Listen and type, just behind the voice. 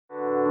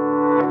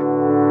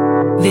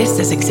This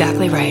is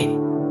exactly right.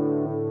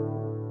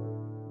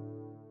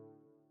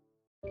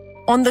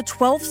 On the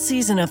 12th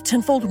season of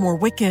Tenfold More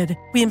Wicked,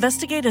 we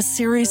investigate a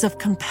series of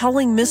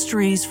compelling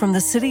mysteries from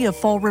the city of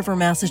Fall River,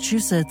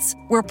 Massachusetts,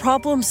 where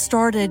problems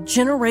started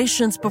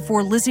generations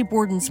before Lizzie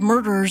Borden's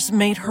murders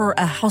made her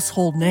a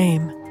household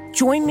name.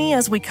 Join me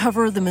as we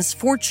cover the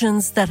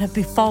misfortunes that have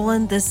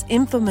befallen this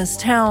infamous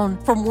town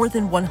for more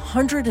than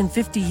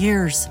 150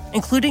 years,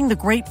 including the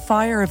Great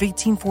Fire of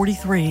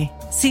 1843.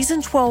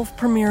 Season 12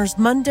 premieres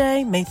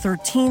Monday, May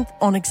 13th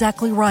on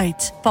Exactly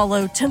Right.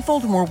 Follow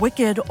Tenfold More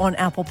Wicked on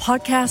Apple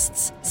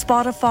Podcasts,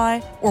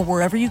 Spotify, or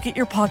wherever you get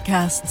your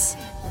podcasts.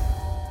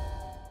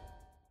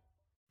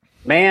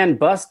 Man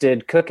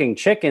busted cooking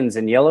chickens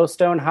in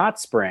Yellowstone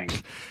Hot Spring.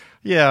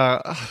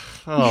 Yeah.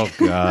 Oh,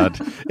 God.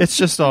 It's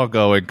just all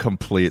going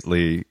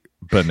completely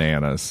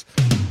bananas.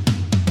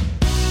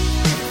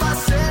 If I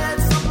said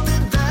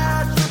something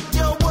that flipped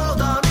your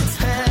world on its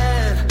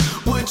head,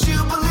 would you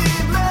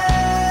believe me?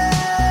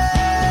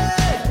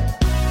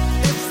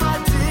 If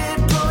I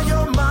did blow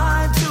your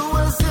mind to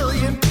a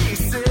zillion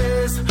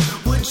pieces,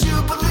 would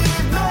you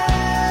believe me?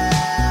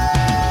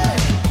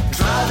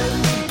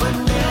 Driving me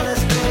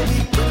bananas, baby,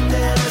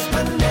 bananas,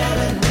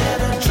 banana,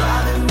 nana.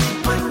 Driving me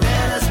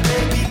bananas,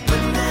 baby,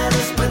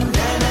 bananas,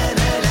 banana,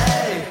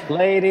 nana.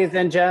 Ladies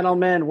and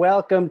gentlemen,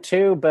 welcome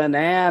to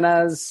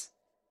Bananas.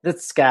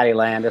 That's Scotty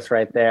Landis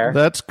right there.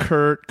 That's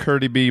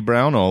Curdy B.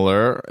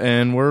 Brownoller,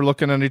 and we're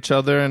looking at each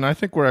other, and I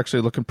think we're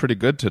actually looking pretty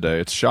good today.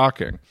 It's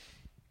shocking.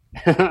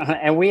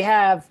 And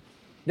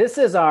this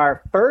is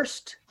our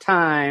first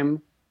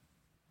time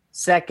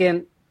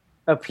second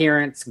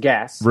appearance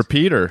guest.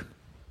 Repeater.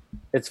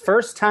 It's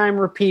first time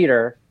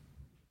repeater,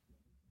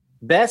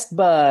 best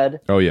bud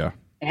Oh, yeah.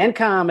 and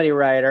comedy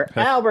writer,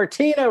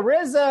 Albertina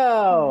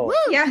Rizzo.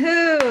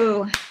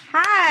 Yahoo!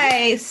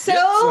 Hi.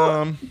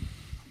 So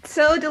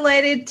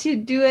delighted to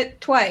do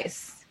it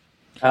twice.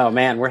 Oh,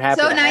 man, we're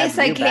happy So to nice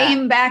have I you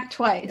came back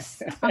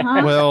twice.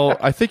 Uh-huh. Well,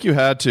 I think you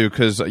had to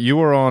because you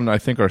were on, I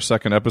think, our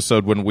second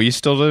episode when we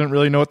still didn't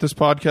really know what this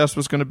podcast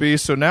was going to be.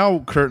 So now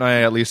Kurt and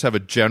I at least have a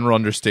general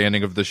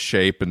understanding of the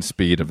shape and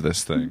speed of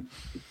this thing.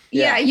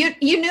 Yeah,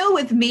 you knew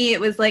with me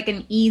it was like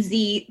an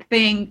easy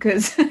thing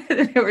because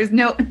there was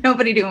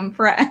nobody to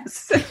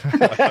impress.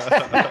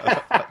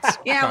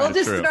 Yeah, we'll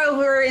just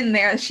throw her in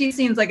there. She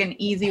seems like an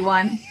easy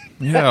one.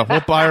 Yeah, we'll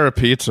buy her a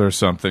pizza or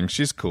something.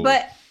 She's cool.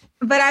 But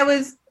I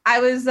was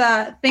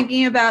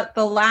thinking about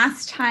the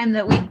last time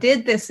that we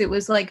did this. It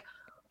was like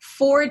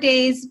 4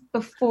 days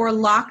before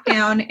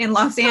lockdown in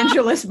Los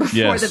Angeles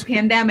before the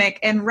pandemic,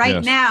 and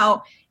right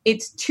now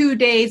it's 2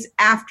 days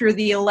after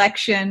the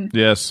election.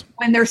 Yes.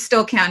 When they're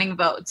still counting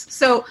votes.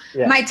 So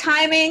my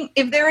timing,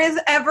 if there is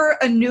ever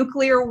a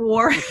nuclear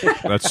war,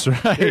 that's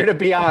right. You're going to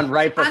be on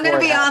right before I'm going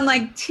to be on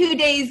like 2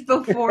 days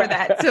before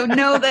that. So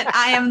know that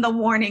I am the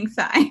warning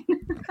sign.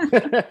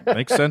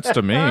 Makes sense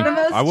to me. The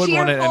most I wouldn't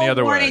want it any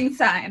other warning way.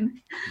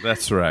 sign.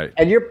 That's right.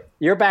 And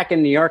you're back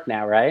in New York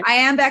now, right? I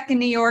am back in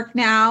New York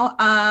now.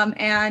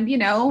 And,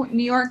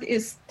 New York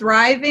is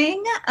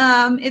thriving,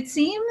 it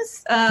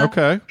seems.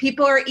 Okay.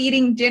 People are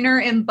eating dinner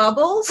in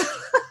bubbles.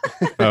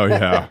 Oh,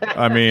 yeah.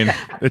 I mean,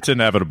 it's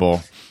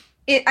inevitable.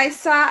 I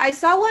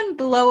saw one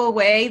blow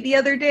away the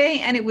other day,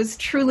 and it was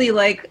truly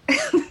like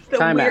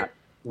Time out.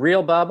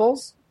 Real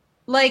bubbles?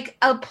 Like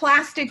a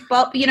plastic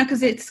bubble,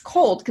 because it's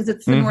cold because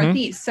it's the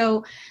Northeast.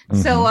 So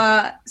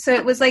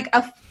it was like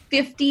a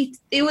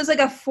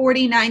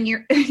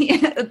 49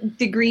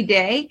 degree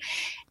day.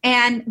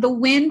 And the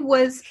wind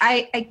was,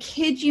 I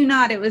kid you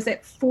not, it was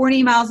at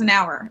 40 miles an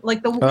hour.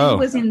 Like the wind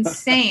was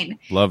insane.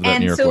 Love that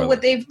and New York so weather.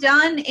 what they've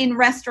done in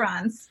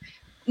restaurants,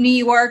 New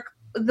York,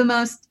 the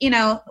most,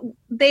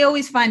 they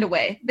always find a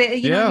way.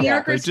 New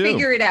Yorkers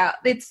figure it out.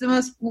 It's the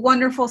most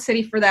wonderful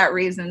city for that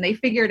reason. They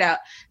figure it out.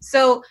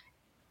 So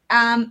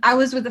I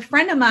was with a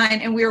friend of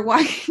mine, and we were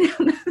walking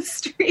down the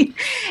street,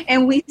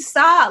 and we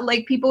saw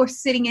like people were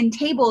sitting in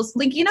tables,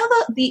 like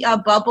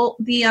the bubble,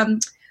 the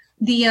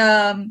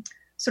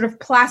sort of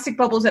plastic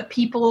bubbles that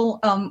people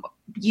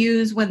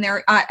use when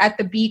they're at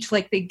the beach,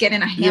 like they get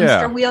in a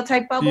hamster wheel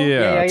type bubble.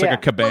 Yeah, it's like a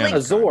cabana. A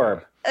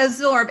Zorb. A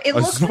Zorb. It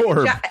looks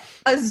like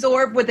a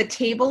Zorb with a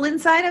table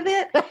inside of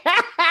it.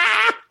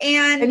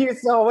 And you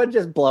saw one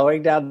just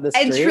blowing down the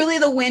street. And truly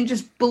the wind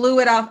just blew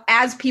it off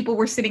as people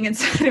were sitting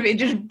inside of it.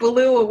 Just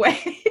blew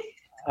away.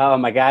 Oh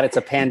my God, it's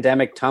a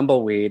pandemic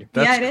tumbleweed.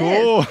 That's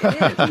cool. It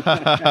is.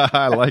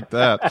 I like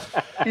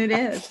that. It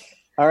is.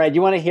 All right,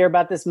 you want to hear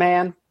about this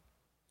man?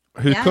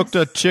 Who cooked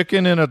a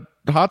chicken in a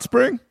hot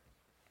spring?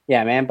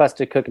 Yeah, man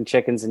busted cooking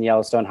chickens in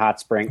Yellowstone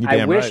Hot Spring.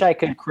 I wish I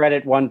could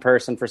credit one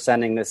person for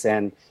sending this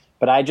in,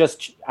 but I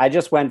just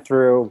went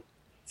through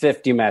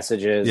 50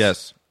 messages.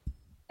 Yes.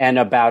 And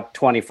about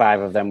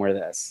 25 of them were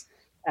this.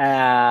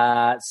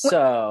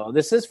 So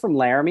this is from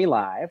Laramie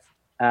Live.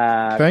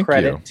 Thank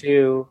credit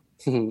to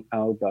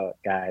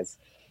guys.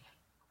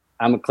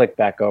 I'm gonna click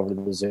back over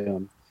to the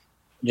Zoom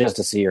just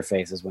to see your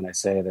faces when I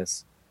say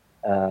this.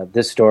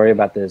 This story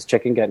about this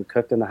chicken getting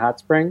cooked in the hot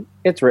spring.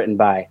 It's written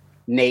by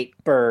Nate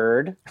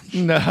Bird.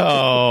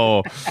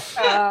 No.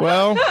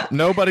 Well,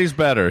 nobody's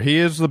better. He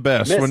is the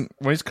best when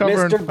he's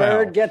covering Mr.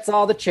 Bird foul. gets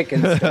all the chicken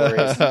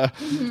stories.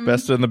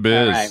 Best in the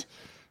biz. All right.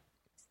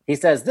 He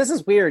says, this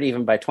is weird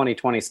even by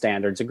 2020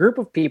 standards. A group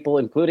of people,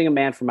 including a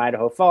man from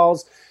Idaho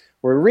Falls,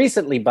 were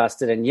recently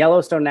busted in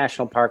Yellowstone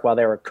National Park while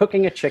they were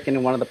cooking a chicken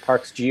in one of the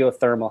park's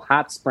geothermal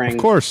hot springs.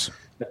 Of course.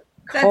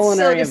 That's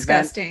so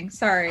disgusting.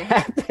 Sorry.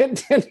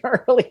 Happened in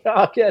early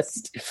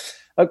August.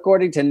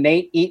 According to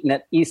Nate Eaton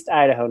at East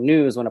Idaho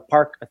News, when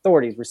park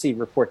authorities received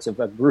reports of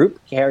a group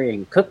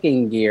carrying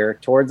cooking gear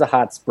towards a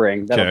hot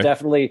spring, that'll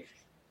definitely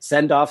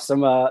send off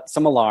some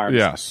alarms.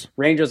 Yes.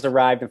 Rangers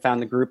arrived and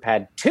found the group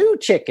had 2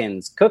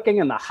 chickens cooking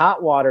in the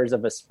hot waters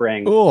of a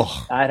spring. Ugh.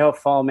 Idaho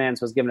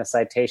Fallmans was given a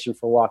citation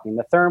for walking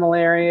the thermal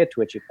area, to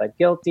which he pled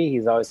guilty.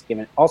 He's also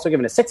given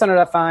a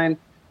 $600 fine,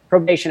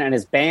 probation, and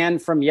is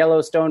banned from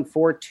Yellowstone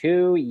for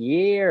 2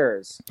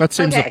 years. That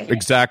seems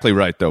exactly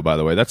right, though, by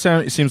the way.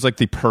 It seems like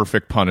the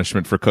perfect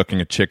punishment for cooking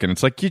a chicken.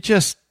 It's like, you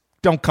just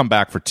don't come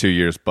back for 2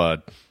 years,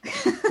 bud.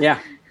 Yeah.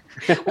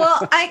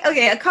 Well,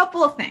 a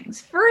couple of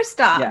things.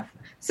 First off,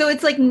 so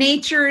it's like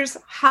nature's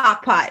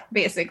hot pot,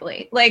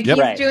 basically. Like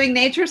he's doing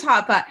nature's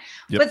hot pot.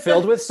 But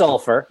filled with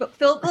sulfur.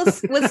 Filled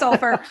with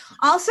sulfur.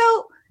 Also,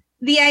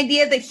 the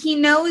idea that he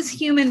knows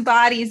human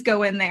bodies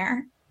go in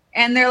there.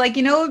 And they're like,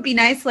 it would be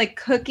nice, like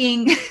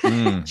cooking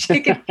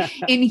chicken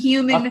in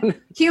human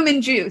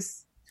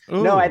juice.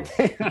 Ooh. No, I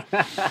think.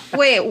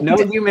 Wait, no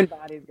human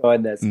bodies go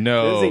in this.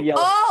 No. This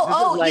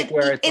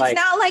is it's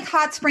not like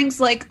hot springs,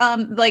 like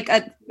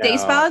a day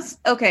spas.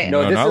 Okay,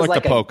 no, this not is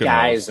like the a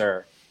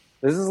geyser.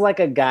 This is like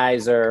a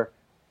geyser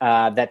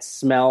that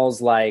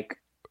smells like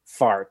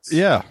farts.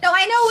 Yeah. No,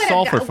 I know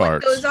what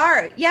what those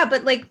are. Yeah,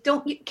 but like,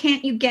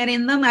 can't you get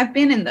in them? I've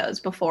been in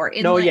those before.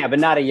 But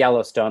not a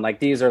Yellowstone. Like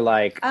these are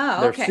like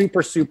they're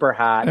super, super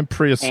hot and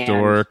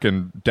prehistoric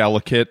and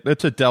delicate.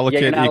 It's a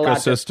delicate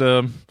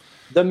ecosystem.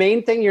 The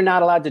main thing you're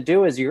not allowed to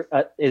do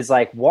is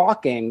like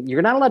walking.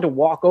 You're not allowed to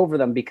walk over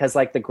them because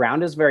like the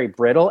ground is very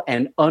brittle,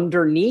 and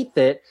underneath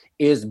it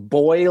is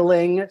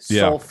boiling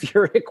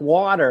sulfuric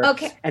water.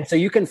 Okay. And so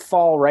you can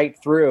fall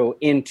right through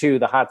into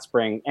the hot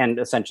spring and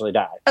essentially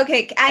die.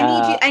 Okay.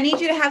 I need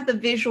you to have the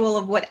visual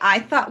of what I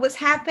thought was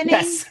happening.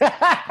 Yes.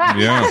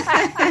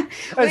 Yeah.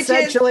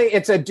 Essentially,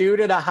 it's a dude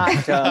in a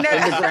hot tub in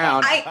the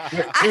ground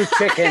with 2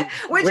 chickens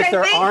with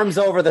their arms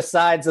over the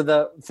sides of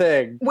the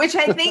thing. Which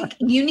I think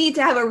you need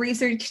to have a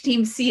research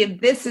team see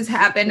if this has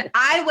happened.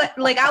 I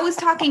was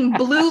talking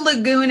Blue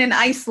Lagoon in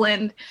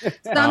Iceland.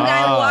 Some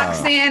guy walks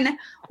in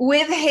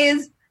with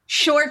his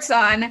shorts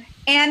on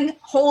and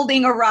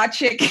holding a raw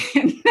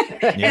chicken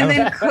and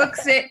then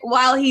cooks it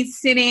while he's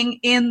sitting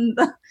in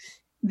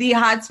the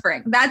hot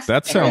spring. That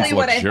really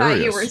what I thought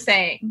you were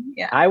saying.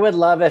 Yeah. I would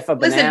love if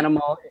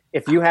Bananimal,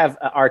 if you have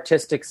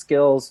artistic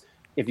skills,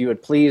 if you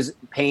would please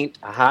paint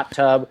a hot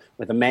tub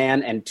with a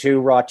man and 2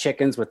 raw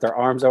chickens with their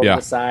arms over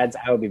the sides.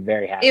 I would be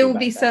very happy. It would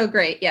be so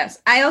great.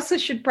 Yes. I also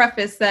should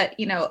preface that,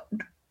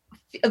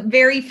 a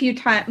very few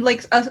times,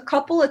 like a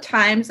couple of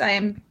times, I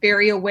am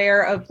very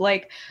aware of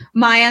like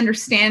my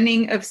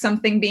understanding of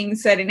something being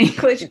said in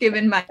English,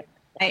 given my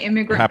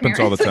immigrant happens parents.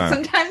 all the time.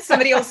 Sometimes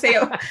somebody will say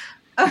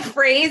a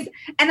phrase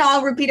and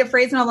I'll repeat a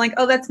phrase and I'm like,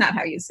 oh, that's not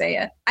how you say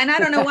it. And I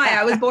don't know why.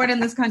 I was born in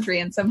this country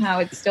and somehow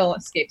it still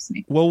escapes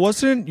me. Well,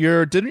 didn't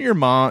your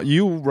mom,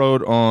 you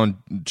wrote on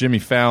Jimmy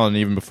Fallon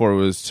even before it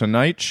was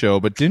Tonight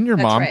Show, but didn't your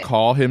mom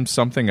call him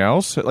something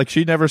else? Like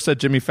she never said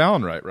Jimmy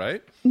Fallon,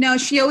 right? No,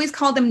 she always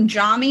called him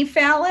Jommy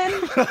Fallon.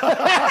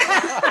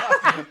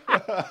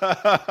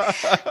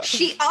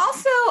 She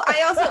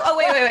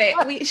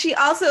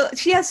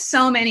has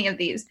so many of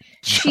these.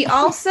 She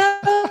also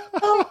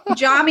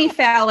Jommy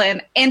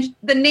Fallon, and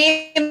the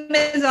name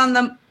is on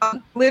the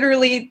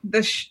literally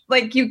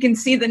like you can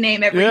see the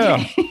name every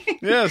day.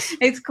 Yes,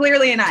 it's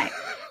clearly an I.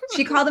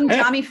 She called him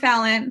Jommy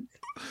Fallon.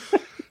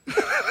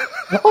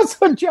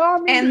 Also,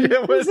 Jommy. And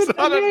it's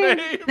not a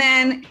name.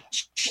 Then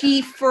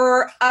she,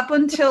 for up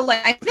until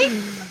like I think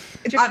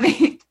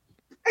Jommy.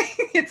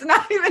 It's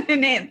not even a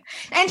name.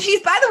 And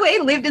she's, by the way,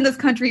 lived in this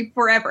country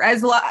forever.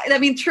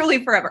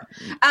 Truly forever.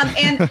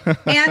 And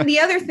the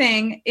other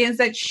thing is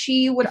that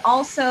she would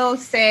also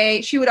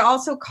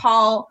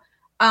call,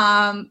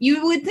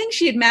 you would think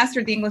she had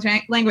mastered the English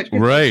language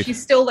because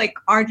she's still like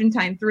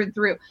Argentine through and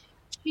through.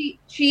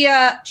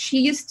 She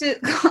used to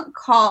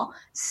call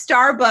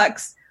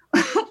Starbucks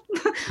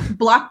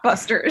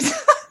blockbusters.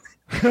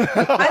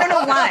 I don't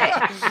know why.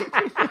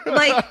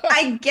 Like,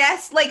 I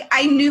guess, like,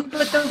 I knew,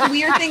 but the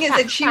weird thing is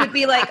that she would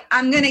be like,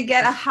 I'm going to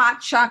get a hot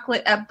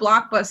chocolate at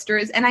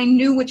Blockbusters, and I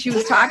knew what she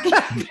was talking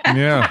about.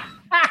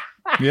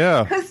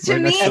 Yeah. Because to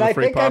me, and I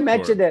think I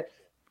mentioned it.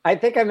 I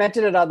think I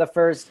mentioned it on the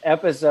first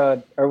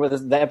episode, or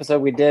with the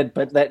episode we did,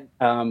 but that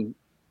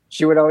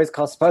she would always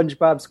call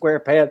SpongeBob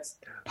SquarePants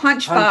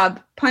Punch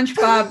Bob Pants.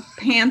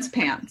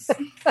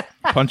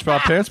 SpongeBob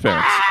Pants.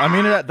 I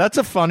mean, that's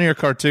a funnier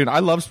cartoon. I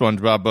love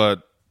SpongeBob,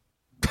 but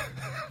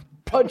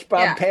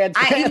SpongeBob pants.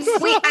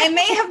 I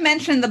may have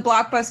mentioned the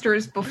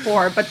blockbusters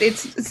before, but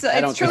it's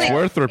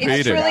worth repeating.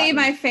 It's really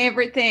my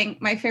favorite thing.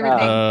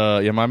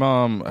 My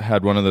mom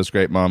had one of those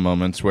great mom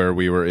moments where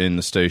we were in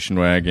the station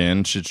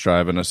wagon. She's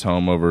driving us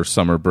home over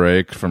summer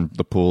break from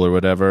the pool or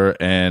whatever,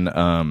 and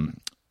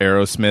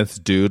Aerosmith's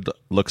Dude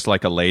Looks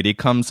Like a Lady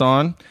comes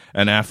on,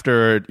 and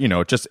after,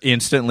 just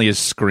instantly is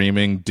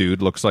screaming,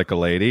 Dude Looks Like a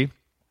Lady.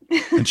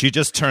 And she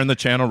just turned the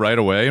channel right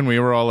away, and we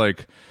were all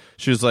like,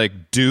 she was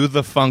like, do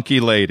the funky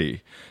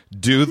lady.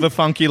 Do the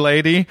funky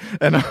lady.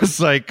 And I was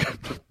like,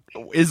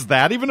 is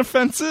that even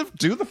offensive?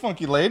 Do the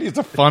funky lady. It's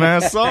a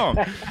fun-ass song.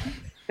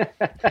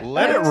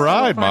 Let it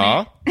ride,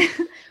 Ma.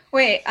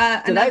 Wait,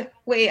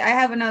 I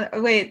have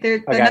another. Wait,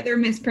 there's another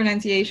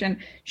mispronunciation.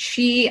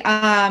 She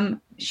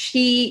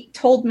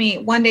told me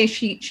one day,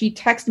 she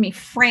texted me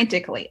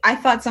frantically. I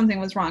thought something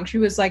was wrong. She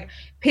was like,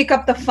 pick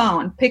up the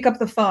phone.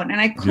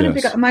 And I couldn't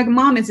pick up. I'm like,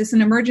 Mom, is this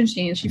an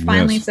emergency? And she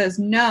finally says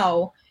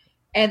no.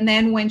 And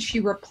then when she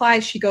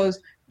replies, she goes,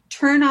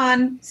 turn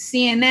on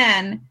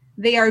CNN.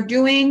 They are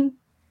doing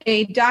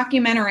a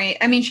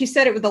documentary. I mean, she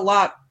said it with a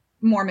lot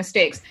more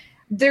mistakes.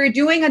 They're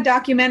doing a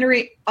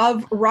documentary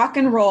of rock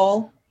and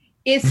roll.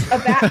 It's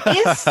about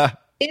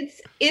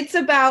it's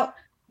about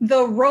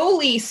the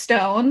Rolly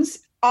Stones,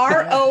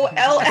 ROLLY,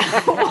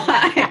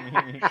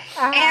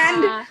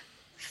 and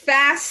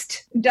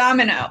Fast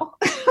Domino.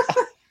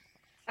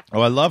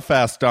 Oh, I love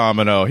Fast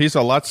Domino. He's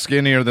a lot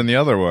skinnier than the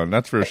other one,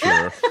 that's for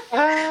sure.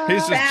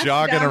 He's just Fast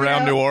jogging Domino.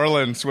 around New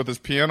Orleans with his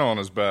piano on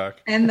his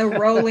back. And the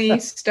Rolly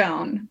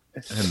Stone.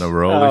 And the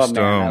Rolling Stones.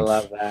 Man, I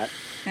love that.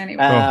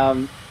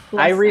 Anyway.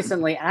 I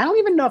recently, I don't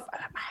even know if,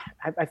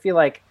 I feel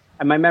like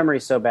my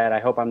memory's so bad.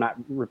 I hope I'm not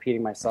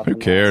repeating myself. Who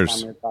cares? Last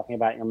time we were talking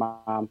about your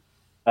mom.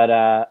 But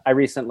I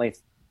recently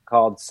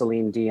called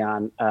Celine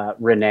Dion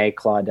Renee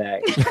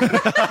Claudet.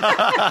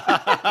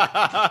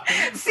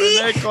 See,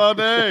 Renee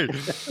Claudet.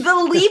 the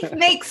leap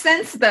makes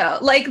sense though.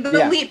 Like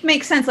the leap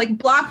makes sense. Like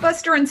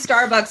Blockbuster and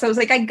Starbucks. I was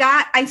like,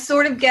 I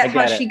sort of get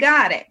how she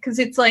got it. Cause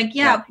it's like,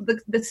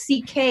 the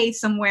CK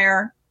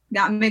somewhere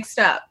got mixed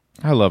up.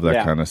 I love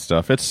that kind of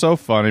stuff. It's so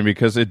funny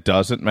because it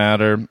doesn't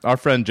matter. Our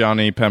friend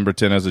Johnny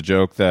Pemberton has a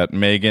joke that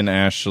Megan,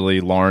 Ashley,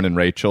 Lauren, and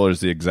Rachel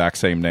is the exact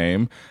same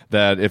name.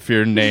 That if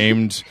you're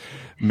named...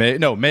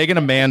 Megan,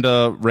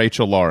 Amanda,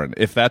 Rachel, Lauren.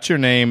 If that's your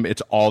name,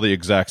 it's all the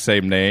exact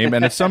same name.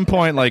 And at some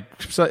point,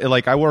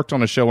 like I worked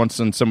on a show once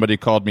and somebody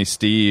called me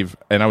Steve,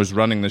 and I was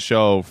running the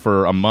show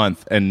for a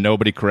month and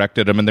nobody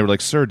corrected him. And they were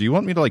like, sir, do you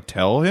want me to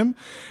tell him?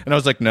 And I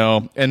was like,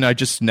 no. And I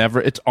just never,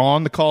 it's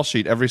on the call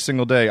sheet every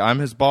single day. I'm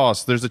his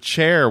boss. There's a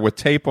chair with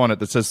tape on it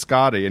that says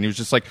Scotty. And he was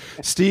just like,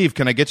 Steve,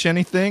 can I get you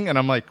anything? And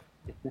I'm like,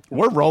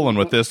 we're rolling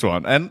with this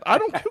one. And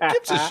who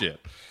gives a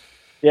shit?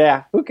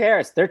 Yeah, who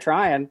cares? They're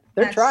trying.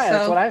 They're trying. So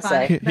That's what I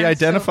say. He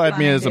identified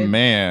me as a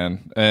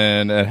man,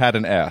 and it had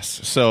an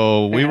S,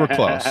 so we were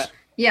close.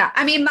 Yeah,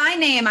 I mean, my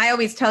name, I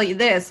always tell you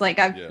this, like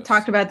I've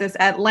talked about this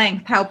at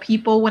length, how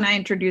people, when I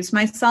introduce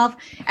myself,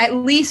 at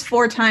least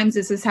 4 times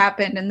this has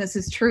happened, and this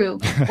is true,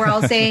 where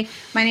I'll say,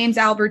 my name's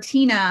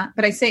Albertina,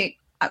 but I say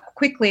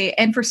quickly,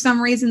 and for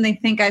some reason they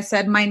think I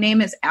said, my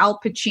name is Al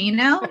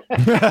Pacino.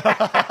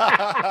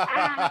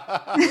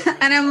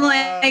 And I'm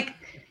like...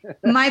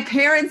 My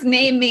parents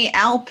named me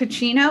Al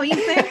Pacino, you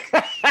think?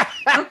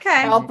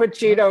 Okay. Al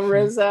Pacino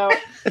Rizzo.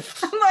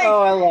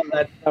 I love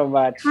that so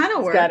much. Kind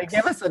of works. Scotty,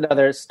 give us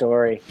another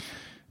story.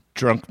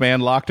 Drunk man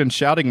locked in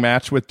shouting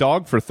match with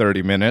dog for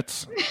 30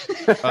 minutes.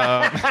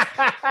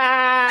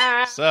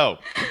 So,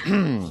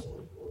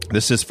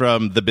 this is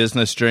from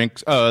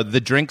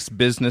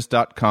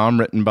thedrinksbusiness.com,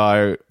 written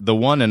by the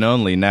one and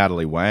only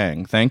Natalie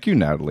Wang. Thank you,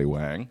 Natalie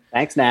Wang.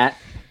 Thanks, Nat.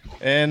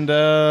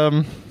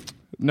 And,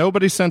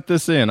 nobody sent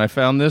this in. I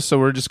found this, so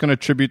we're just going to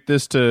attribute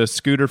this to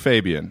Scooter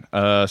Fabian.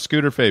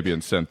 Scooter Fabian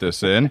sent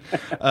this in.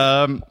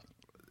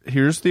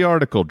 Here's the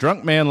article.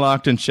 Drunk man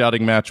locked in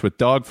shouting match with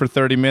dog for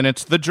 30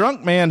 minutes. The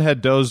drunk man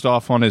had dozed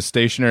off on his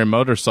stationary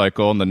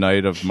motorcycle on the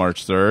night of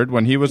March 3rd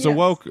when he was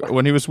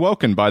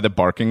woken by the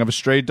barking of a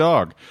stray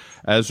dog.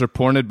 As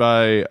reported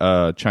by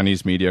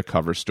Chinese media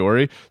cover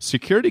story,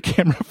 security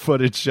camera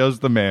footage shows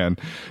the man,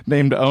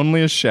 named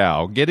only as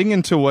Xiao, getting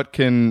into what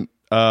can...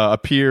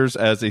 appears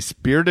as a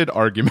spirited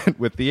argument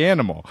with the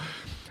animal.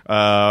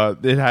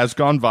 It has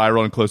gone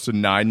viral and close to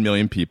 9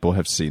 million people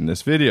have seen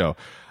this video.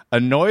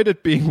 Annoyed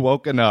at being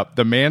woken up,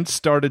 the man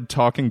started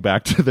talking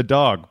back to the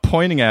dog,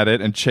 pointing at it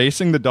and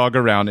chasing the dog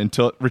around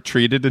until it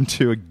retreated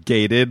into a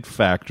gated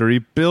factory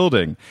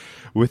building.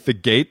 With the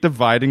gate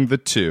dividing the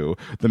two,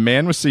 the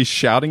man was seen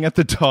shouting at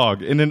the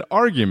dog in an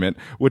argument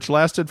which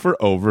lasted for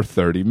over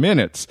 30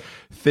 minutes.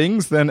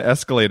 Things then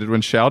escalated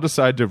when Xiao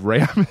decided to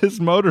ram his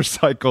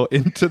motorcycle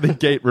into the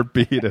gate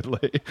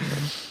repeatedly.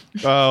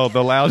 Oh,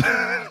 the loud...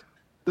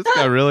 This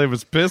guy really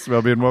was pissed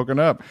about being woken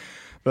up.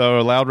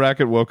 The loud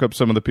racket woke up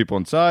some of the people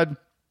inside,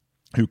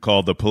 who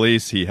called the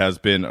police. He has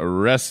been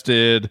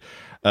arrested.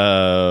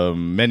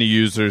 Many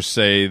users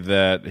say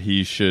that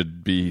he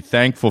should be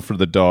thankful for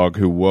the dog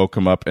who woke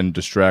him up and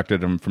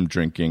distracted him from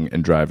drinking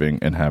and driving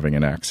and having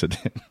an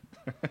accident.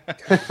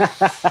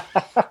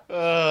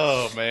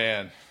 Oh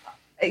man.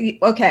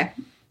 Okay.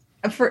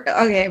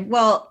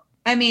 Well,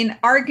 I mean,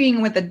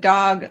 arguing with a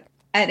dog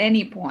at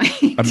any point.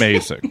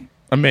 Amazing.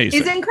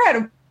 Is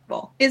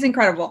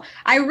incredible.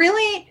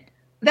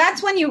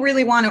 That's when you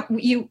really want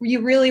to,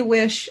 you really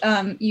wish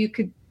you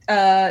could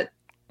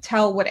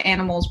tell what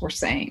animals were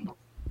saying.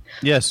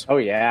 Yes. Oh,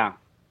 yeah.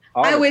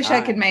 I wish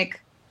I could make,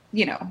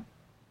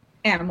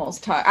 animals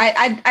talk.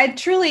 I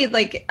truly,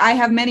 I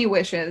have many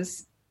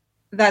wishes.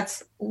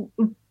 That's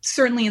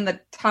certainly in the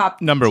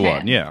top number 10.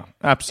 1. Yeah,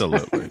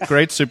 absolutely.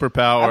 Great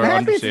superpower. I'm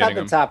happy it's not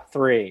understanding the top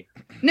 3.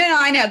 No,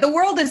 I know. The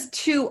world is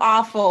too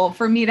awful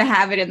for me to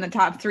have it in the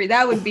top 3.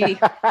 That would be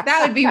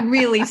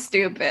really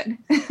stupid.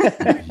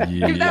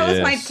 If that was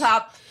my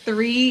top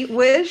 3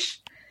 wish.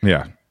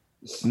 Yeah.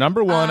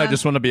 Number 1, I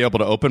just want to be able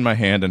to open my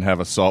hand and have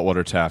a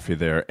saltwater taffy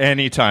there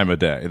any time of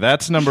day.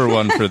 That's number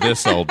 1 for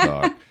this old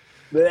dog.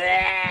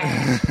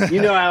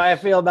 You know how I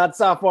feel about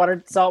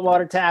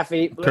saltwater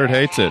taffy. Kurt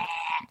hates it.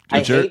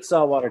 I hate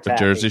saltwater taffy. A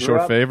Jersey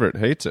Shore favorite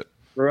hates it.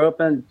 Grew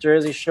up in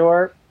Jersey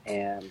Shore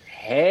and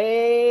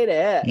hate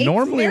it.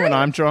 Normally, when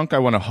I'm drunk, I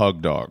want to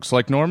hug dogs.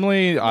 Like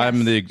normally,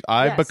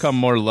 I become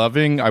more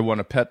loving. I want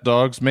to pet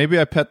dogs. Maybe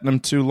I pet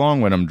them too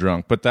long when I'm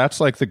drunk, but that's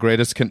like the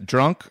greatest.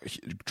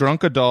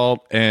 Drunk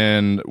adult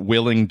and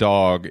willing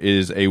dog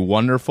is a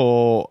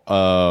wonderful.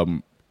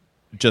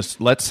 Just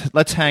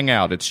let's hang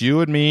out. It's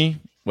you and me,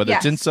 whether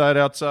it's inside,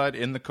 outside,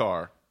 in the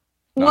car.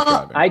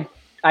 Well,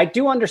 I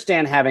do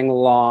understand having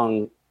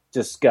long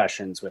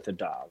discussions with a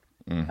dog.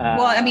 Mm-hmm.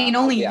 Well, I mean,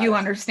 only you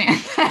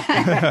understand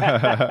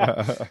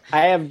that.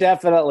 I have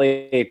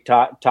definitely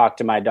talked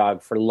to my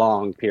dog for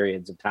long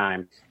periods of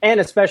time, and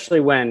especially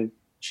when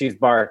she's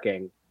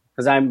barking,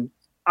 because I'm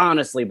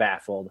honestly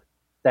baffled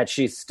that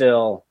she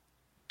still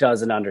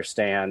doesn't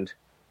understand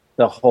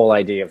the whole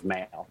idea of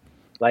mail.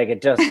 Like,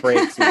 it just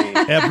breaks me.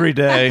 Every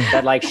day.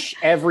 That,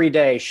 every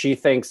day she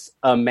thinks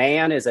a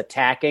man is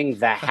attacking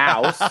the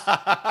house.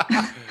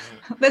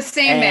 The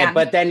same man.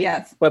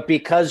 But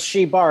because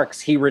she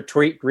barks, he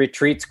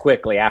retreats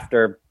quickly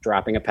after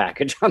dropping a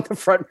package on the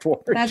front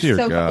porch. That's so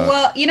cool.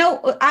 Well,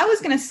 I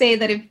was going to say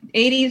that if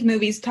 80s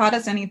movies taught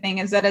us anything,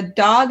 is that a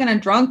dog and a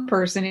drunk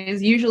person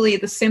is usually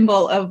the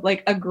symbol of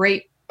a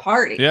great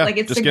party. Yeah,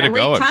 it's just a get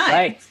great it going. time.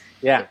 Right.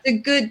 Yeah. It's a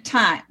good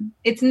time.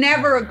 It's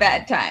never a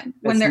bad time.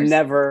 It's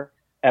never,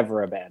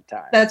 ever a bad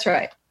time. That's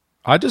right.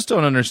 I just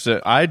don't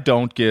understand. I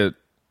don't get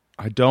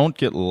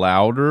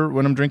louder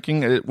when I'm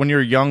drinking. When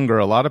you're younger,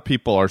 a lot of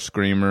people are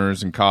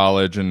screamers in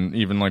college, and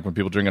even when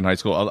people drink in high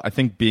school. I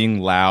think being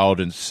loud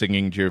and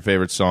singing to your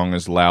favorite song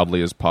as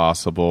loudly as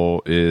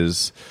possible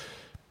is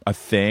a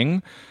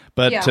thing.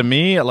 But to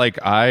me,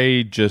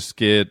 I just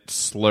get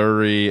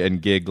slurry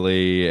and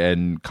giggly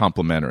and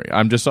complimentary.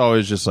 I'm just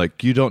always just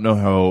you don't know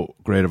how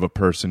great of a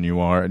person you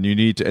are, and you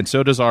need to. And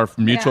so does our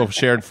mutual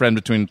shared friend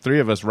between 3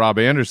 of us, Rob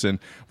Anderson.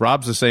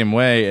 Rob's the same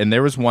way. And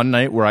there was one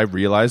night where I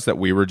realized that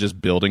we were just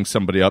building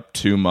somebody up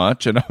too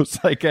much, and I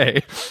was like,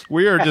 "Hey,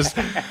 we are just."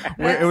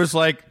 It was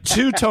like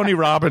 2 Tony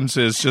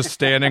Robbinses just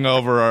standing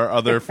over our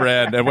other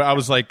friend, and I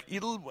was like,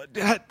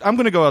 "I'm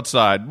going to go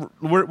outside.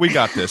 We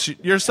got this.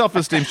 Your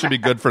self-esteem should be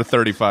good for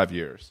 35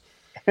 years."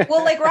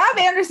 Well, Rob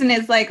Anderson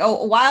is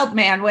a wild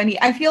man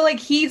I feel like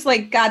he's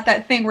got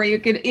that thing where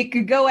it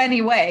could go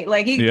any way.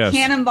 He could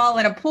cannonball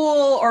in a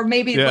pool, or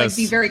maybe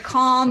be very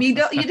calm. You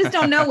just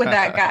don't know with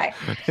that guy.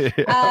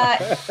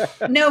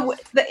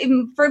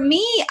 For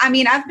me, I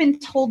mean, I've been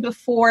told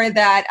before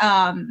that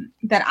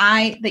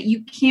that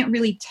you can't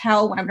really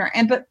tell when I'm drunk,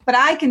 but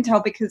I can tell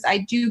because I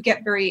do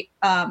get very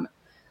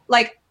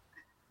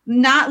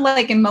not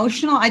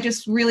emotional. I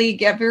just really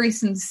get very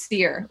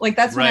sincere.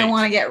 That's when I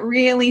want to get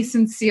really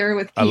sincere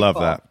with people. I love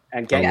that.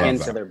 And get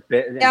into their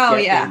bit.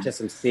 Into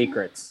some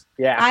secrets.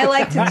 Yeah. I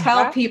like to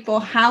tell people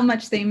how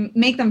much they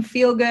make them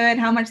feel good,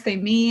 how much they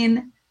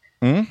mean.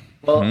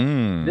 Well,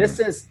 this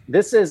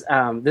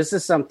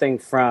is something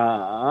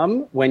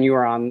from when you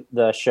were on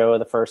the show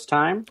the first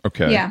time.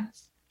 Okay. Yeah.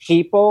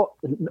 People,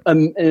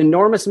 an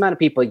enormous amount of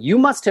people. You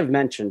must have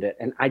mentioned it,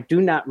 and I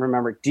do not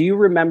remember. Do you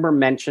remember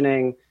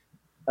mentioning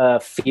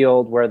a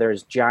field where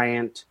there's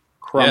giant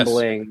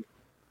crumbling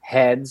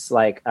heads,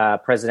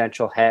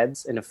 presidential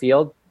heads in a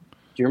field?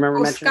 Do you remember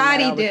mentioning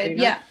Scotty that, did,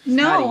 Albertina? yeah.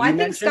 No, I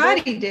think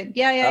Scotty did.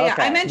 Yeah.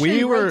 Okay. I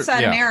mentioned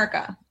Roadside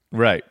America.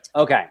 Right.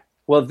 Okay.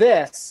 Well,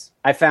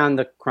 I found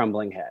the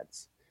crumbling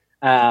heads.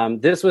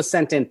 This was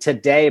sent in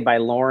today by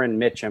Lauren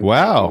Mitchum.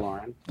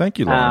 Wow. Thank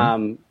you,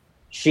 Lauren.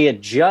 She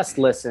had just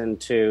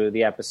listened to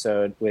the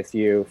episode with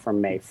you from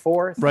May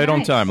 4th. Right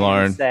on time,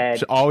 Lauren.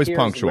 Said, always here's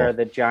punctual. Where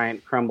the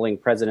giant crumbling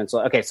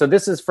presidential. Okay, so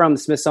this is from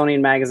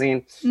Smithsonian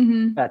Magazine.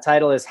 Mm-hmm.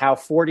 Title is How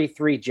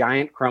 43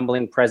 Giant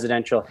Crumbling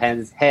Presidential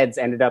Heads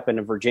Ended Up in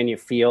a Virginia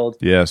Field.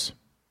 Yes.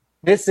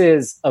 This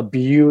is a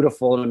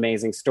beautiful and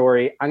amazing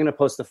story. I'm going to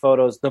post the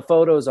photos. The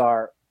photos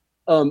are,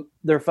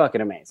 they're fucking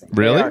amazing.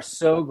 Really? They are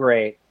so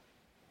great.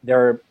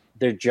 They're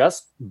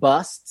just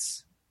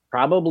busts.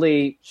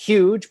 Probably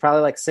huge,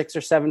 probably 6 or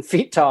 7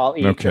 feet tall,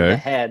 each of the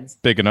heads.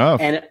 Big enough.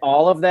 And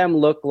all of them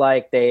look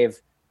like they've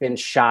been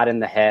shot in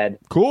the head.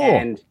 Cool.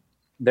 And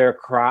They're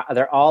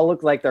all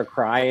look like they're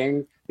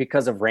crying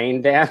because of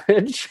rain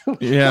damage.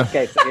 Yeah.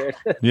 Okay. So here it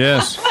is.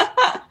 Yes.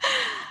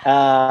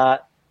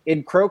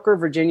 In Croker,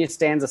 Virginia,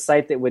 stands a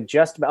site that would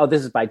just about. Oh,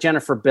 this is by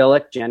Jennifer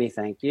Billick. Jenny,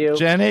 thank you.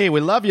 Jenny, we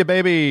love you,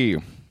 baby.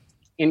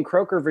 In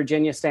Croker,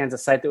 Virginia, stands a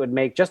site that would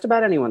make just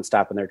about anyone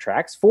stop in their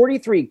tracks.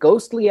 43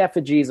 ghostly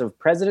effigies of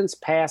presidents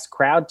past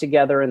crowd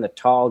together in the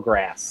tall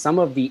grass. Some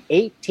of the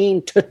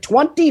 18 to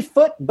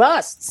 20-foot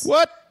busts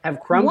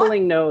have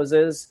crumbling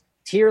noses.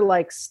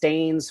 Tear-like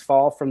stains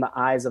fall from the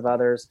eyes of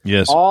others.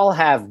 Yes. All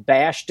have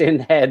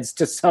bashed-in heads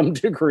to some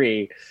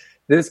degree.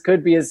 This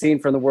could be a scene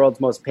from the world's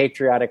most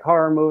patriotic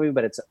horror movie,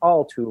 but it's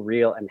all too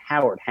real, and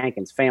Howard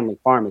Hankins' family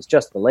farm is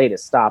just the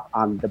latest stop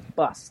on the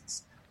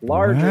busts.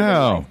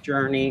 Larger-than-life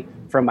journey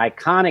from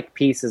iconic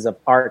pieces of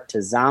art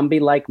to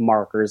zombie-like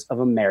markers of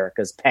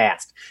America's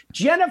past.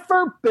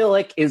 Jennifer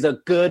Billick is a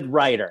good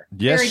writer.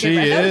 Yes, she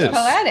is. That was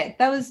poetic.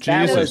 That was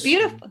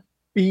beautiful.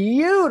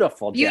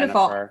 Beautiful.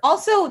 Jennifer.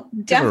 Also,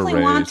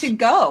 definitely want to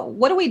go.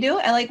 What do we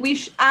do?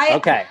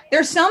 Okay.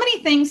 There's so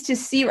many things to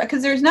see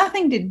because there's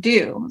nothing to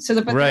do. So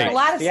there's a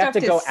lot of stuff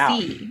to go see.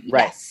 Out.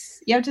 Right.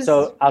 Yes. You have to.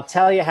 So I'll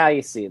tell you how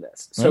you see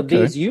this. So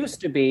these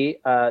used to be.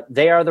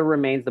 They are the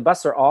remains. The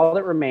busts are all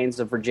that remains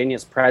of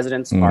Virginia's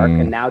President's Park,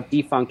 and now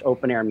defunct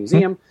open air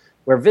museum,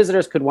 where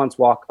visitors could once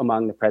walk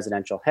among the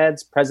presidential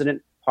heads.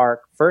 President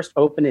Park first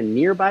opened in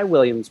nearby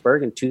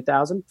Williamsburg in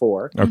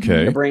 2004.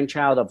 Okay. The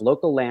brainchild of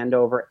local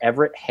landover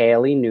Everett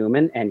Haley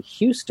Newman and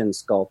Houston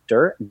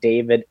sculptor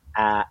David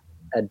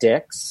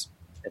Dix.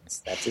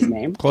 That's his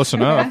name. Close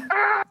enough.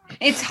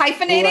 It's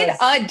hyphenated.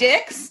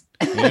 Dix.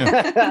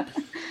 Yeah.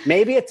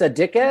 Maybe it's a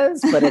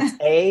Dickes, but it's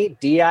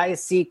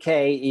Dickes.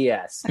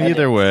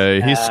 Either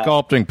way, he's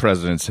sculpting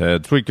presidents'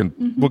 heads. We'll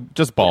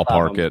just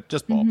ballpark it.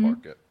 Just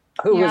ballpark it.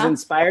 Who was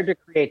inspired to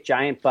create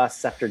giant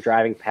busts after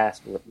driving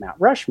past Mount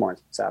Rushmore in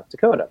South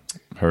Dakota.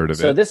 Heard of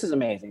it. So this is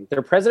amazing.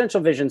 Their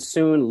presidential vision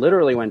soon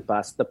literally went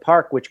bust. The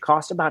park, which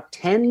cost about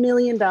 $10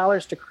 million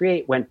to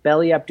create, went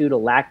belly up due to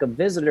lack of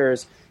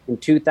visitors in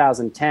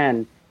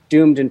 2010.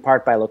 Doomed in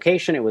part by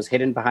location, it was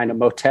hidden behind a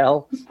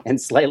motel and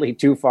slightly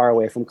too far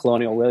away from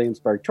Colonial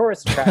Williamsburg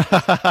tourist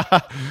attractions.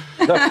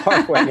 The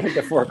park went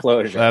into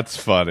foreclosure. That's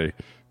funny.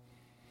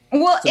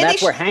 Well, so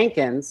that's where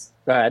Hankins.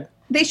 Go ahead.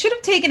 They should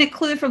have taken a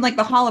clue from like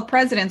the Hall of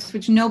Presidents,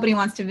 which nobody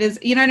wants to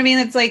visit. You know what I mean?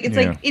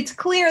 It's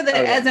clear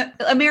that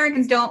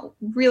Americans don't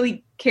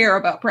really care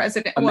about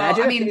president.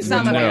 Imagine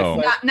some of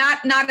them,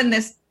 not in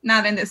this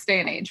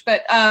day and age,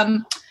 but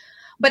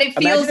it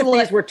feels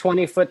like these were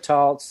 20-foot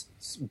tall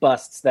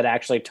busts that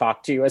actually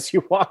talk to you as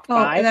you walk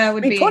by. That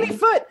would be 20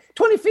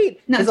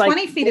 feet. No,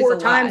 20 feet is 4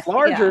 times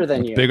larger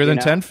than you. Bigger than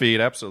 10 feet,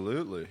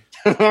 absolutely.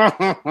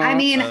 I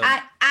mean,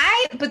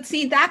 but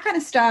see that kind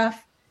of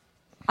stuff.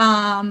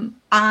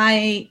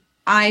 I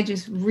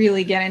just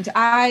really get into.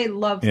 I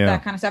love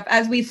that kind of stuff.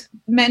 As we've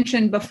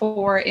mentioned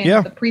before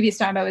in the previous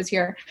time I was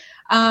here,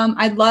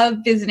 I love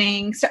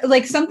visiting. So,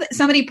 like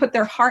somebody put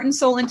their heart and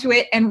soul into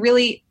it, and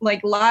really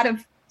like a lot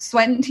of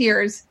sweat and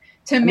tears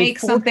to make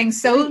something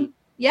so.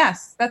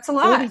 Yes, that's a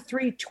lot.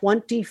 43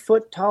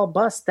 20-foot tall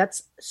busts.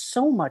 That's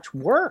so much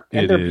work,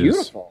 and they're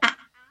beautiful.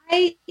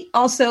 I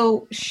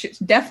also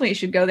definitely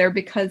should go there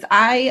because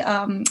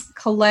I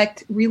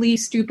collect really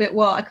stupid.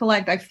 Well,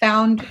 I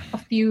found a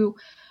few.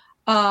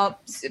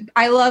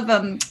 I love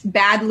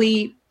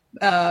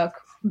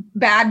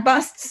bad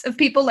busts of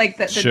people like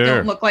that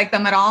don't look like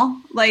them at all.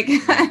 Like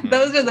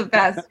those are the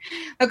best.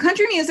 The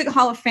Country Music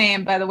Hall of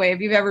Fame, by the way, if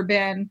you've ever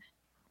been,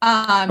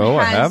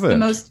 has the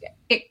most.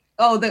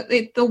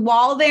 The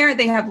wall there,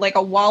 they have like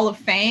a wall of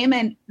fame,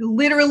 and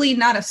literally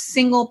not a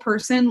single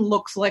person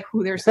looks like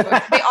who they're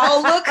supposed to.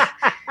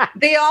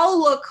 They all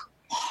look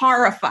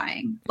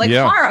horrifying,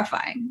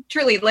 horrifying.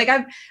 Truly, like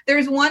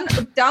there's one,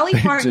 Dolly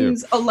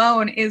Parton's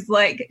alone is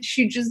like,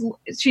 she's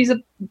a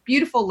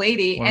beautiful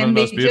lady, and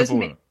they just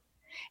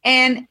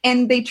and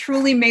they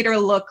truly made her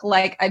look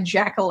like a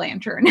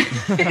jack-o'-lantern.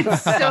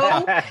 It's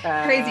so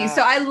crazy.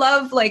 So I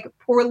love like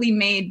poorly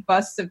made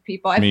busts of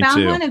people. I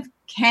found one of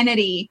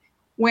Kennedy,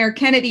 where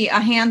Kennedy, a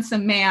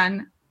handsome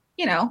man,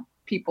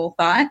 people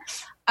thought,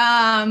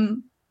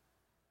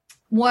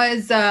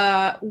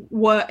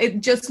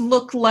 it just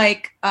looked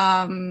like,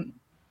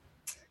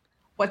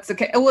 what's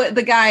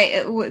the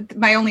guy,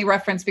 my only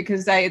reference,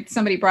 because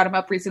somebody brought him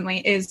up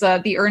recently, is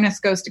the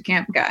Ernest Goes to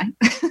Camp guy.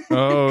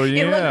 Oh,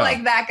 yeah. He looked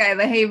like that guy,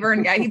 the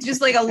Hayburn guy. He's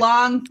just like a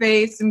long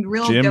face and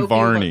real Jim dopey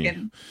Varney.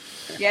 looking.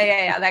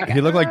 Yeah, that guy.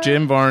 He looked like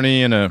Jim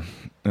Varney in a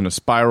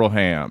spiral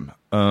ham.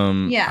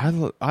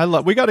 I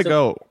love. We got to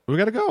go.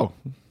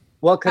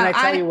 Well, can I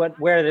tell you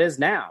where it is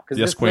now? Because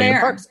the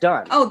park's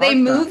done. Oh, they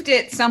moved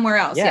it somewhere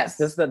else. Yes.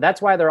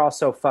 That's why they're all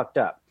so fucked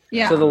up.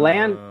 Yeah.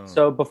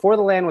 So before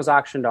the land was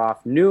auctioned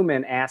off,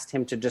 Newman asked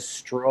him to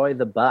destroy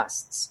the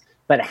busts,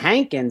 but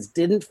Hankins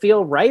didn't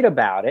feel right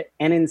about it,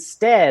 and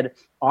instead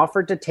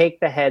offered to take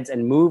the heads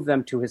and move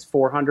them to his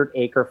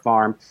 400-acre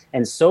farm,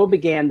 and so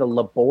began the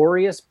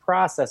laborious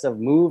process of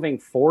moving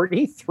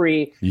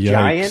 43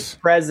 giant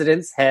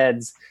presidents'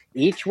 heads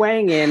each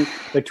weighing in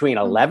between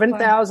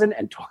 11,000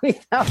 and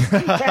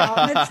 20,000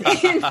 pounds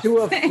to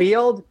a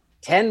field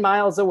 10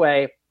 miles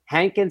away.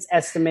 Hankins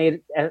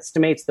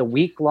estimates the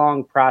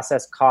week-long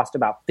process cost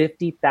about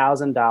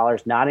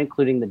 $50,000, not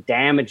including the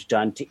damage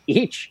done to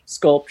each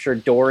sculpture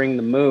during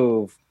the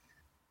move.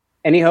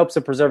 Any hopes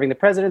of preserving the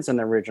presidents and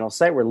the original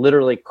site were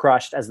literally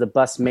crushed as the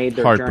bus made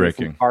their journey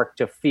from park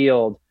to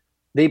field.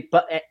 They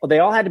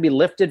all had to be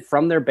lifted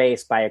from their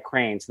base by a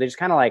crane. So they just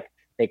kind of like,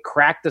 they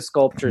cracked the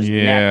sculpture's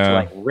neck to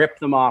like rip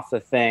them off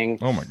the thing.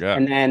 Oh my God.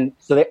 And then,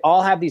 so they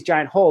all have these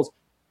giant holes.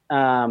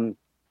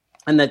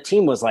 And the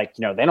team was like,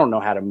 they don't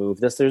know how to move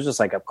this. There's just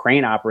like a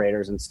crane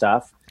operators and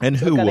stuff. And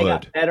who would? They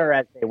got better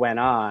as they went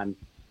on.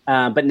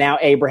 But now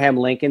Abraham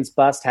Lincoln's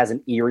bust has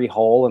an eerie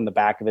hole in the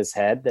back of his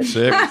head.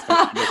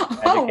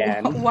 That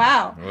again.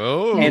 Wow.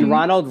 Whoa. And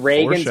Ronald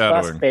Reagan's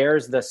bust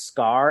bears the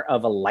scar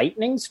of a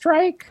lightning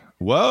strike.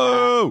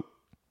 Whoa.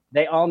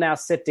 They all now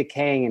sit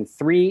decaying in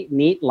 3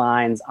 neat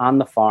lines on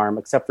the farm,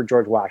 except for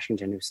George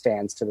Washington, who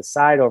stands to the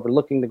side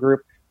overlooking the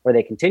group, where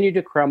they continue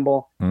to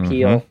crumble,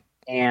 peel,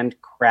 and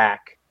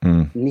crack.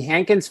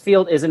 Hankins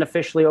Field isn't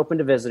officially open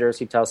to visitors.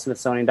 He tells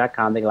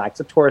Smithsonian.com that he lacks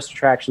a tourist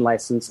attraction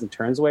license and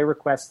turns away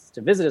requests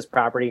to visit his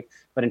property,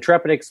 but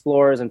intrepid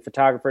explorers and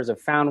photographers have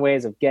found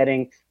ways of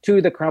getting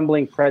to the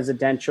crumbling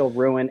presidential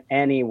ruin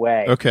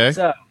anyway. Okay.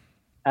 So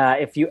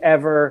if you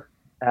ever,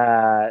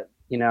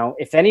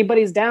 if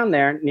anybody's down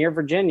there near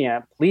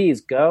Virginia,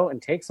 please go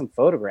and take some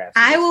photographs.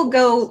 I will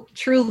go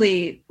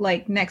truly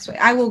like next week.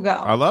 I will go.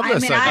 I love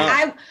this.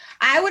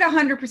 I would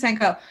 100%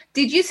 go.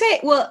 Did you say,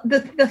 well, the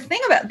thing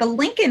about the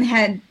Lincoln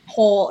Head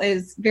hole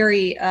is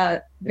very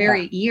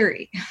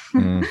eerie.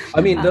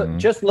 I mean,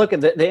 just look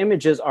at the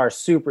images are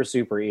super,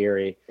 super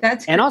eerie.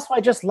 And also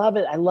I just love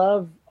it. I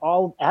love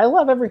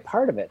every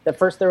part of it. At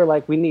first they were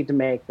like, we need to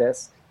make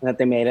this, and that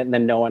they made it, and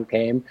then no one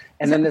came.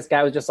 And then this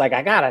guy was just like,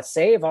 I gotta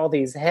save all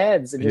these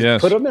heads and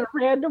just put them in a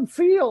random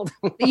field.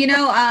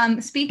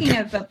 Speaking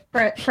of the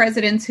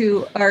presidents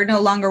who are no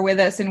longer with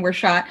us and were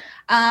shot,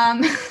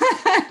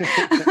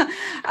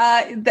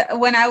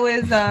 when I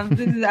was,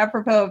 this is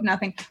apropos of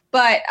nothing,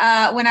 but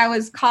when I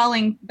was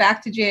calling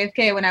back to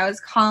JFK, I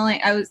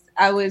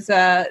was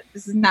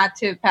this is not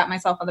to pat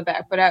myself on the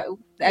back, but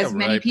as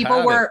many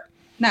people were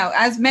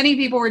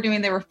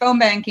doing, they were phone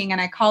banking, and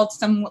I called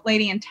some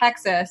lady in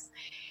Texas,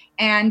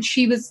 and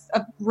she was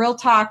a real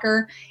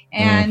talker,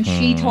 and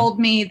she told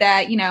me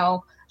that,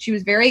 she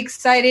was very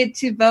excited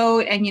to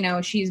vote,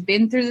 and, she's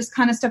been through this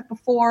kind of stuff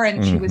before,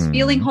 and she was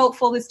feeling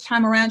hopeful this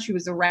time around. She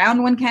was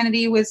around when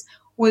Kennedy was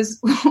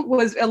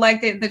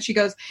elected. That she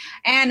goes,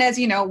 and as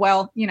you know,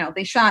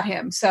 they shot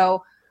him.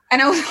 So,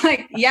 and I was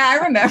like, yeah, I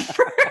remember.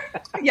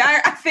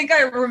 Yeah, I think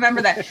I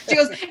remember that. She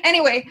goes,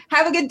 anyway,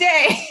 have a good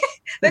day.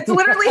 It's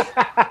literally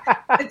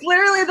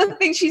the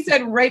thing she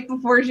said right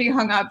before she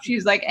hung up. She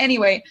was like,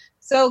 anyway,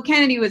 so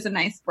Kennedy was a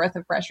nice breath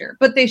of fresh air,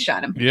 but they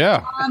shot him.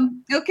 Yeah.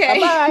 Okay.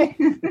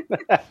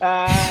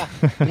 Bye-bye.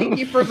 Thank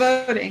you for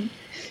voting.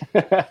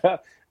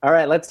 All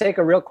right, let's take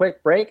a real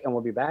quick break, and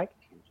we'll be back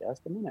in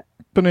just a minute.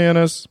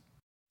 Bananas.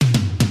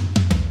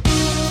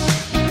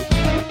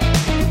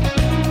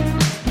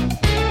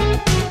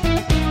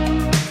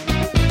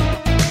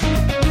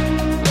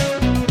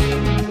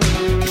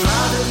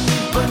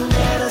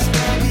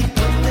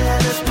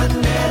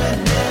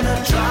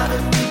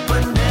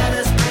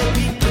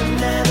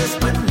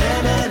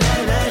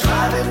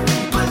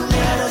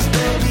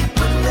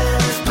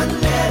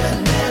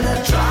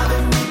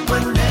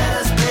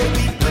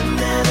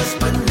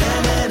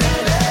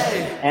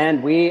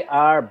 And we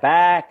are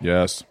back.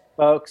 Yes.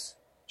 Folks,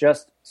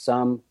 just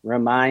some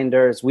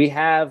reminders. We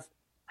have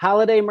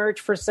holiday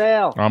merch for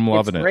sale. I'm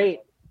loving it. Great.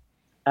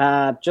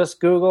 Just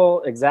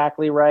Google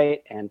Exactly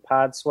Right and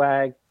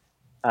Podswag,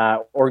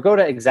 or go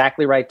to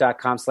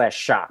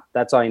exactlyright.com/shop.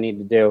 That's all you need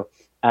to do.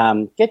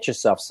 Get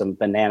yourself some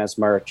bananas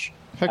merch.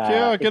 Heck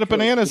yeah, get a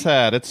bananas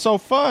hat. It's so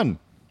fun.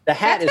 The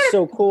hat is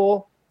so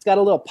cool. It's got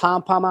a little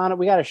pom-pom on it.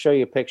 We got to show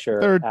you a picture.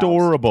 They're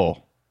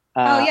adorable.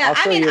 I'll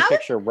show you a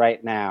picture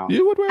right now.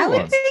 You would wear one.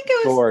 I would think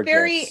it was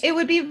Gorgeous. it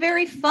would be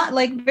very fun,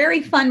 like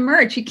very fun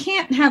merch. You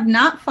can't have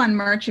not fun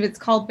merch if it's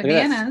called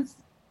bananas.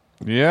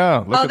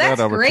 Yeah, look at that,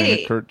 that's Albertina.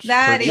 great. Kurt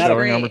That is showing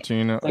great.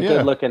 Albertina. It's a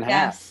good looking hat.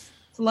 Yes,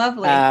 it's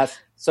lovely.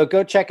 So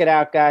go check it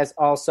out, guys.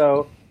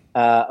 Also,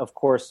 of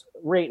course,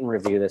 rate and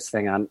review this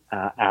thing on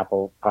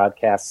Apple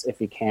Podcasts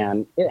if you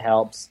can. It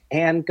helps.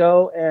 And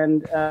go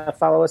and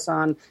follow us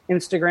on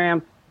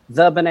Instagram,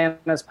 The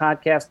Bananas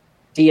Podcast.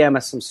 DM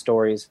us some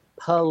stories.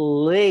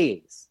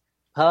 Please.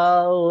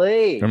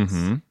 We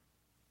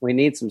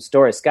need some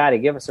stories. Scotty,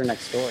 give us our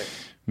next story.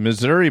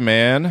 Missouri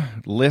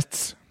man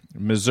lists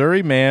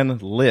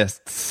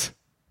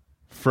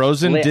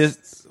frozen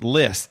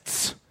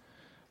lists.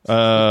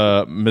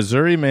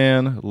 Missouri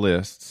man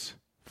lists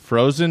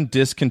frozen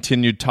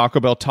discontinued Taco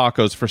Bell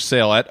tacos for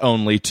sale at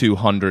only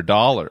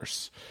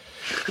 $200.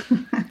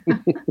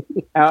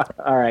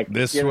 All right.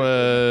 This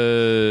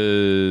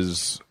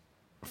was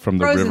from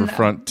the Frozen,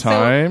 Riverfront though.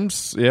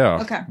 Times.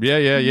 Yeah. Okay.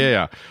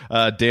 Yeah.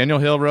 Daniel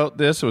Hill wrote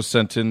this. It was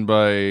sent in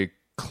by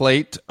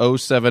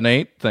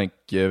Clate078. Thank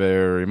you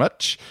very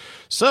much.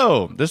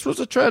 So, this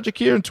was a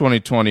tragic year in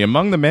 2020.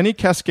 Among the many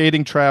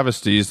cascading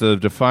travesties that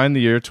have defined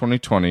the year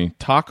 2020,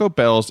 Taco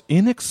Bell's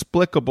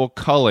inexplicable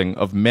culling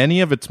of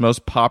many of its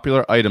most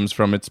popular items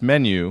from its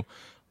menu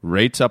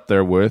rates up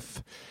there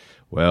with,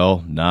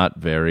 well, not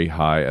very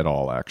high at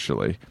all,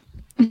 actually.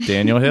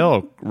 Daniel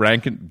Hill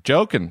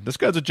joking. This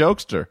guy's a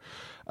jokester.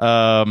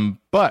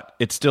 But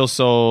it still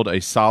sold a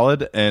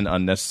solid and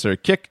unnecessary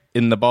kick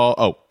in the ball.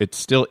 Oh, it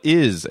still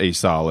is a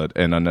solid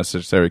and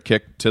unnecessary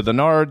kick to the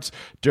Nards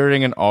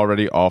during an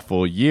already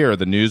awful year.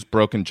 The news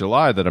broke in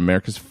July that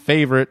America's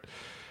favorite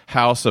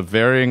house of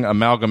varying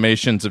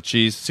amalgamations of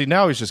cheese. See,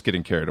 now he's just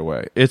getting carried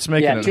away. It's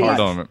making it hard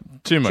on him.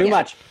 Too much. Too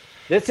much.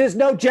 This is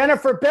no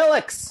Jennifer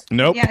Billix.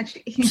 Nope. Yeah,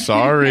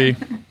 Sorry.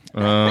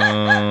 This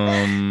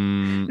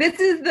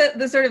is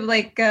the sort of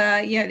like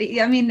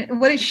I mean,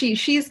 what is she?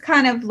 She's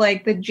kind of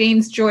like the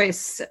James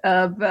Joyce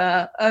of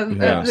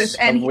this,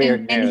 and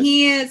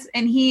he is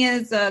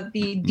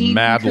the Dean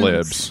Mad Koontz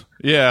Libs.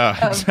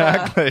 Yeah,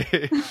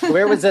 exactly.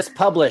 Where was this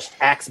published?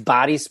 Axe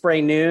Body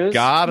Spray News.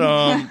 Got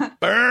him.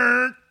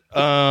 Burnt.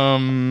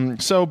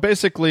 So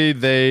basically,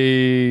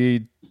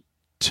 they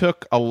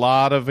took a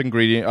lot of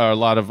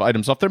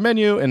items off their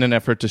menu in an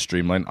effort to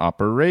streamline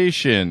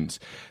operations.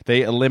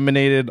 They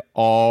eliminated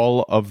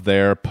all of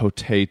their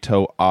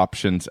potato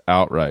options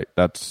outright.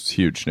 That's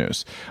huge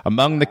news.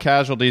 Among the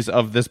casualties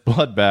of this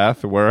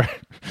bloodbath were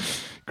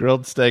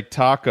grilled steak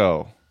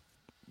taco.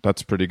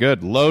 That's pretty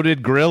good.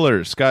 Loaded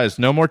grillers. Guys,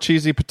 no more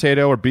cheesy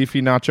potato or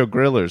beefy nacho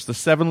grillers. The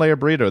 7-layer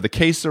burrito. The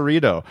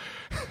quesarito.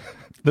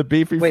 The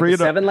beefy frito.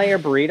 The 7-layer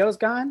burrito's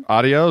gone?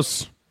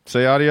 Adios.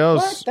 Say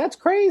adios. What? That's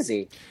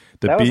crazy.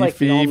 The that was beefy like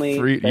the only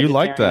you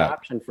like that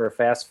option for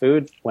fast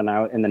food when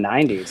I was in the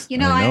 90s. You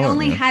know, I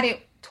only had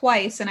it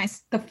twice, and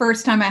the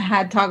first time I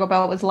had Taco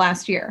Bell was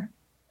last year.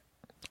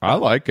 I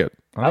like it.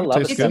 I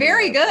love it. It's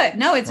very good.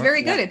 No, it's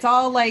very good. It's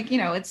all like,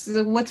 it's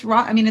what's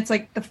wrong. I mean, it's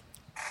like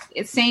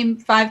it's same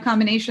 5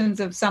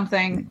 combinations of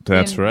something.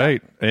 That's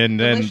right.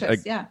 And then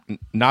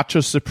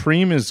Nacho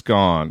Supreme is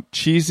gone.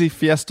 Cheesy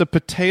Fiesta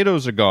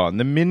potatoes are gone.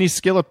 The mini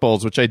skillet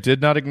bowls, which I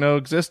did not know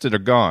existed, are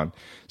gone.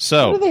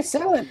 So what are they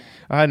selling?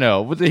 I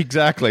know.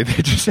 Exactly.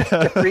 They just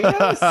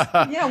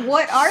yeah,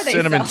 what are they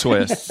cinnamon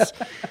selling? twists.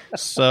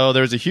 So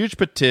there's a huge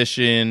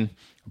petition.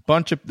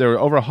 There were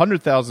over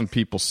 100,000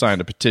 people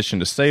signed a petition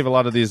to save a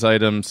lot of these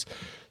items.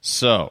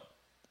 So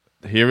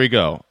here we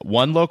go.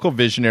 One local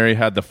visionary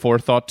had the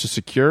forethought to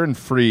secure and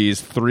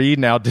freeze 3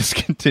 now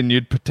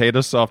discontinued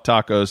potato soft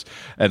tacos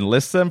and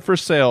list them for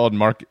sale on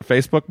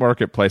Facebook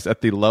Marketplace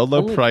at the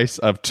low price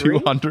of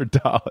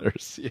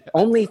 $200. Yeah.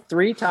 Only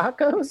 3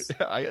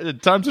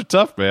 tacos? Times are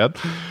tough, man.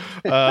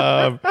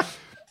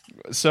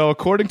 So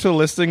according to the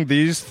listing,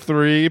 these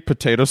 3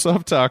 potato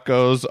soft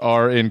tacos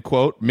are in,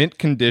 quote, mint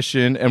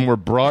condition and were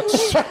brought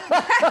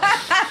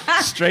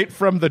straight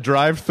from the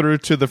drive-thru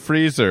to the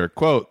freezer.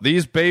 Quote,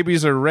 these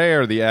babies are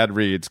rare, the ad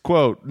reads.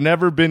 Quote,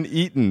 never been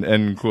eaten,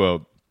 end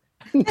quote.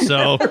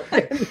 So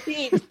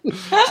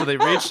they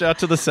reached out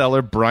to the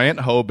seller, Bryant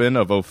Hoban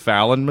of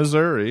O'Fallon,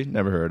 Missouri.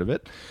 Never heard of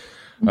it.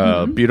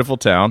 Beautiful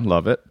town,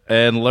 love it.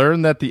 And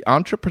learned that the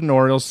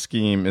entrepreneurial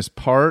scheme is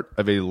part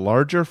of a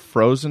larger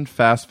frozen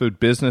fast food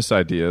business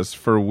ideas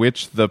for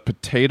which the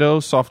potato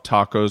soft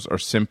tacos are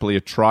simply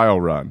a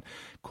trial run.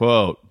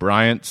 Quote,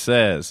 Bryant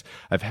says,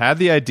 I've had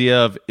the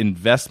idea of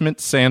investment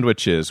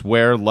sandwiches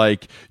where,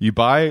 like, you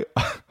buy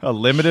a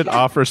limited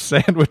offer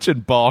sandwich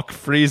in bulk,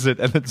 freeze it,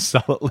 and then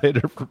sell it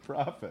later for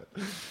profit.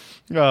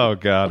 Oh,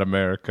 God,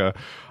 America.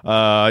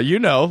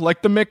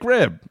 Like the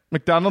McRib.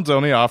 McDonald's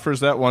only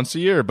offers that once a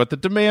year, but the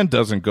demand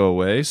doesn't go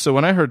away. So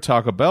when I heard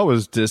Taco Bell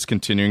was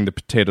discontinuing the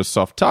potato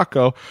soft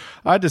taco,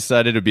 I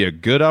decided it would be a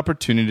good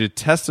opportunity to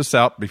test this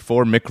out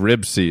before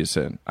McRib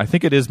season. I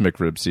think it is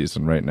McRib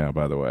season right now,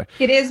 by the way.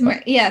 It is.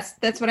 Yes,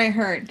 that's what I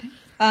heard.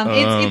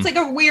 It's like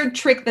a weird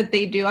trick that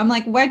they do. I'm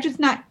like, why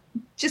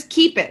just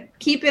keep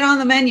it on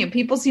the menu.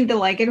 People seem to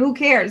like it. Who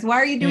cares? Why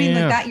are you doing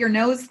the got your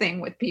nose thing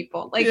with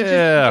people? Like,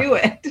 just do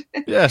it.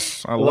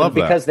 Yes, I love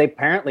that. Because they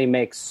apparently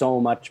make so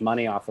much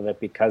money off of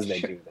it because they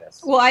do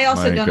this. Well, I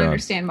also don't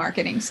understand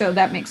marketing, so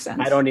that makes sense.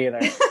 I don't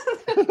either.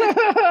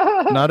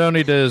 Not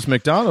only does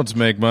McDonald's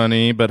make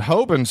money, but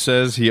Hoban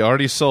says he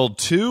already sold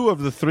 2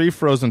 of the 3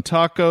 frozen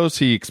tacos.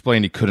 He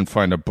explained he couldn't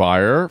find a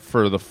buyer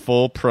for the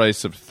full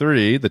price of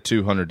 3, the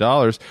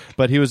 $200,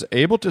 but he was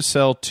able to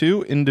sell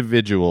 2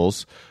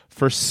 individuals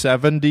for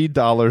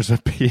 $70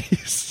 a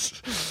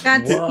piece.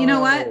 That's, you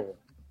know what?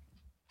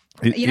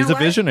 He's a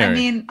visionary. I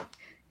mean,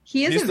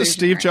 he's the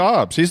Steve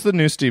Jobs. He's the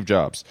new Steve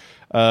Jobs.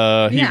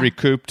 He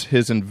recouped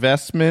his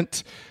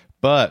investment,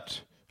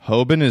 but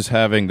Hoban is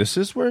having, this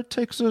is where it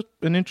takes an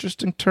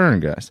interesting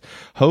turn, guys.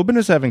 Hoban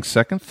is having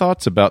second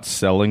thoughts about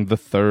selling the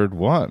 3rd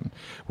one.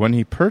 When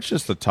he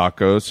purchased the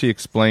tacos, he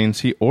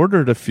explains he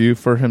ordered a few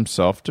for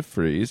himself to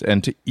freeze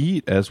and to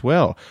eat as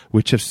well,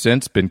 which have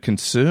since been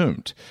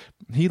consumed.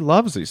 He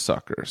loves these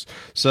suckers.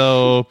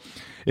 So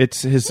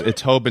it's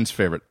Hoban's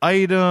favorite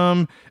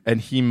item,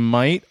 and he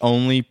might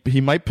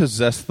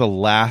possess the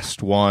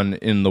last one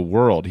in the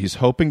world. He's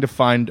hoping to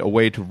find a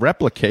way to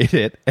replicate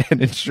it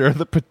and ensure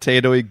the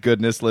potatoy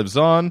goodness lives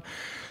on.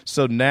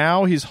 So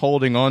now he's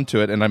holding on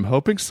to it, and I'm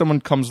hoping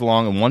someone comes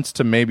along and wants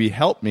to maybe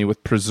help me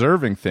with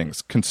preserving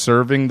things,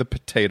 conserving the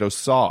potato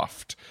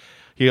soft.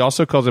 He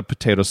also calls it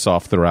potato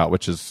soft throughout,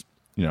 which is,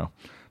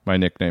 my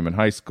nickname in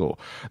high school.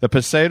 The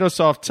potato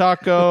soft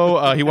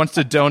taco, he wants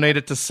to donate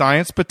it to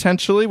science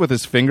potentially, with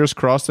his fingers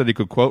crossed that he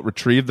could, quote,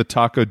 retrieve the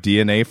taco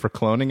DNA for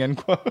cloning, end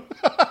quote.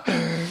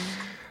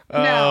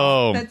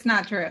 No, that's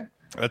not true.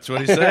 That's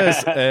what he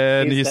says,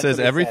 and he says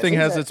everything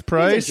has its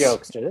price. He's a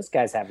jokester. This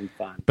guy's having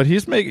fun. But he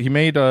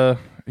made a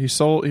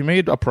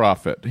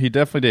profit. He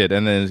definitely did,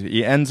 and then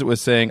he ends it with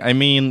saying, "I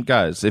mean,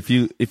 guys, if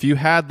you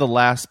had the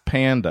last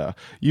panda,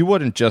 you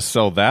wouldn't just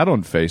sell that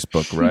on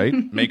Facebook, right?"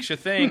 Makes you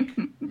think.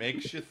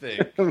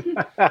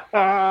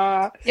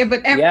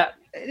 Yeah,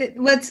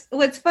 but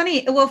what's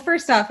funny? Well,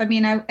 first off, I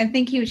mean, I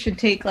think you should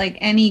take like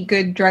any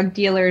good drug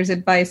dealer's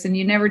advice, and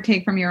you never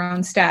take from your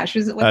own stash.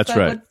 What's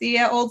the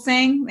old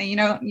saying? You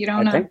don't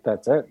know. I think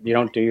that's it. You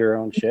don't do your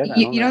own shit.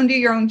 You don't do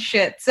your own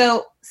shit.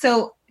 So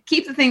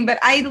keep the thing. But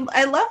I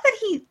love that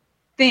he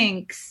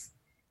thinks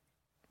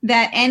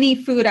that any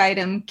food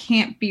item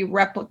can't be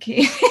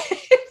replicated.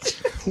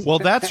 Well,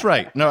 that's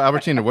right. No,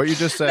 Albertina, what you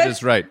just said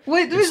is right.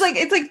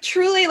 It's like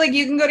truly like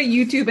you can go to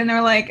YouTube and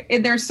they're like,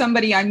 there's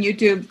somebody on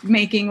YouTube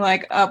making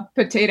like a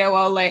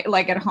potato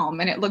like at home,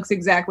 and it looks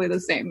exactly the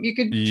same. You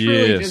could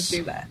truly just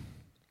do that.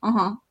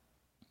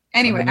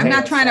 Anyway, I'm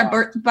not trying to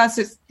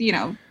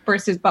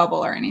burst his bubble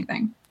or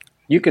anything.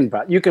 You can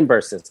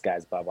burst this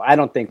guy's bubble. I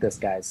don't think this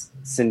guy's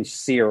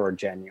sincere or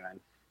genuine.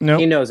 No,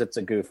 he knows it's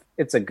a goof.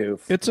 It's a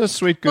goof. It's a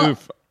sweet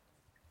goof. Well,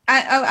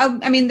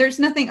 I mean, there's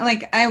nothing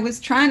like I was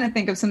trying to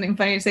think of something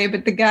funny to say,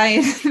 but the guy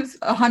is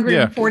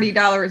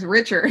 $140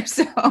 richer.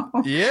 So, so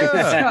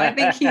I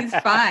think he's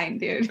fine,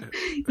 dude.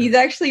 He's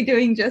actually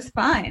doing just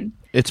fine.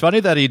 It's funny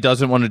that he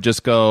doesn't want to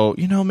just go,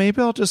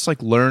 maybe I'll just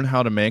like learn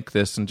how to make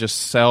this and just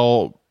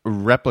sell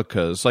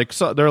replicas. Like,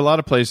 so there are a lot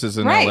of places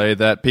in LA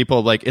that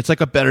people like, it's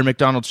like a better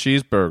McDonald's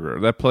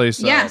cheeseburger. That place.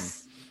 Yes.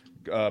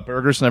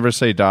 Burgers Never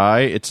Say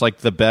Die. It's like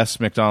the best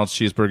McDonald's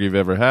cheeseburger you've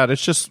ever had.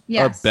 It's just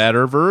a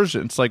better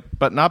version. It's like,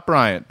 but not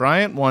Bryant.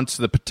 Bryant wants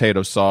the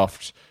potato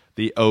soft,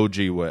 the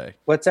OG way.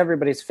 What's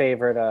everybody's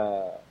favorite,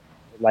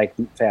 like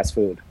fast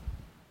food?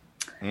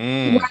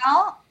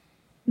 Well,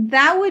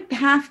 that would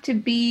have to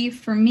be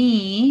for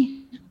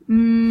me.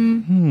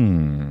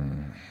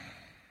 I'm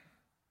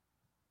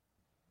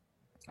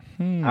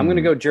going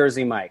to go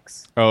Jersey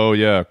Mike's. Oh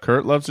yeah,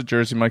 Kurt loves a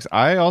Jersey Mike's.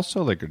 I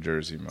also like a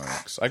Jersey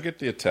Mike's. I get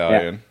the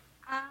Italian. Yeah.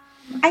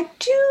 I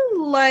do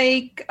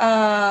like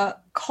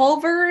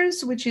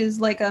Culver's, which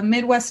is like a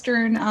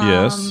Midwestern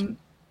a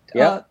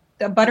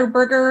butter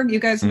burger. You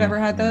guys have ever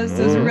had those?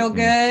 Those are real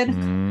good.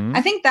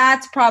 I think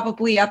that's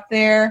probably up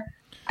there.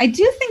 I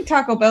do think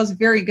Taco Bell's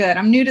very good.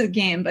 I'm new to the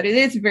game, but it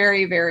is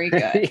very, very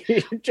good.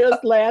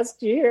 Just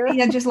last year.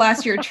 Yeah, just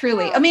last year,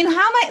 truly. I mean,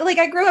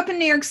 I grew up in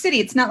New York City.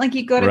 It's not like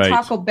you go to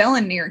Taco Bell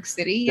in New York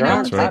City. You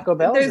know, Taco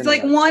Bell. There's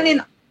like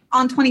one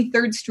on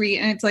 23rd Street,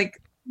 and it's like,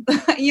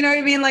 you know what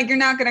I mean? Like, you're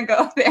not going to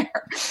go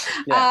there.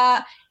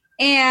 Yeah.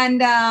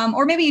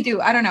 Or maybe you do.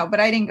 I don't know, but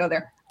I didn't go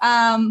there.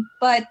 I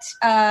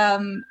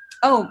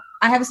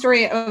have a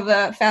story of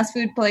a fast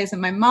food place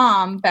and my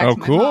mom. Back to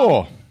my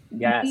mom.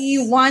 Yes.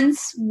 We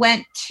once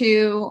went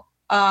to,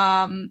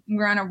 we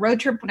were on a road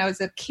trip when I was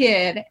a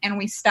kid, and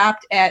we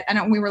stopped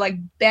we were like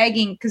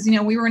begging because,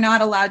 we were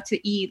not allowed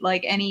to eat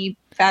like any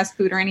fast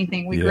food or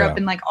anything. We grew up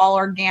in like all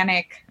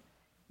organic,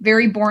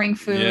 very boring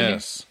food.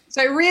 Yes.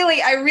 So I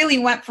really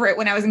went for it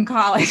when I was in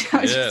college.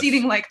 I was just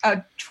eating like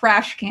a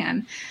trash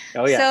can.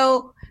 Oh yeah.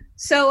 So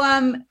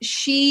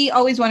she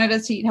always wanted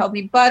us to eat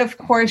healthy, but of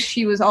course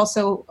she was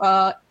also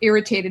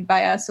irritated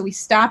by us. So we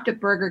stopped at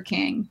Burger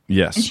King.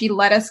 Yes. And she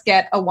let us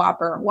get a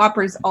Whopper.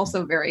 Whopper is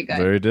also very good.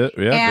 Very good.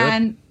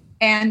 Yeah.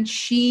 And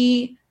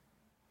she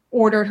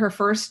ordered her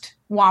first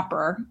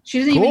Whopper. She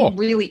doesn't even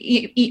really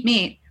eat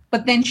meat.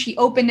 But then she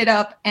opened it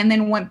up and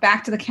then went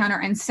back to the counter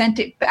and sent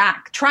it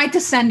back. Tried to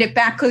send it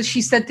back because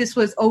she said this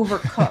was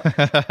overcooked.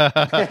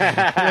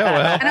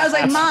 And I was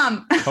like,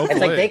 Mom. It's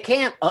like they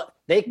can't.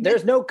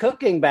 There's no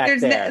cooking back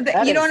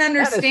there. You don't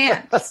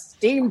understand. A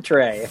steam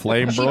tray.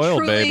 Flame broil,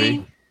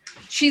 baby.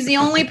 She's the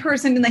only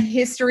person in the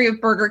history of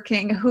Burger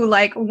King who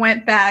like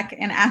went back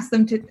and asked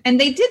them to, and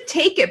they did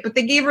take it, but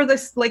they gave her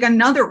this like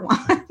another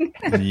one.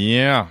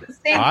 Yeah. The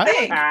same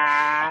thing.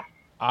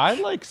 I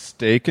like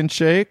Steak and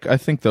Shake. I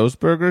think those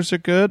burgers are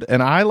good.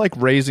 And I like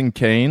Raising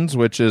Cane's,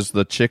 which is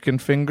the chicken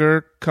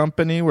finger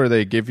company where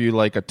they give you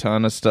like a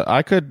ton of stuff.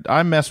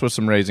 I mess with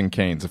some Raising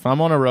Cane's. If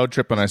I'm on a road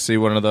trip and I see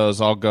one of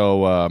those, I'll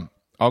go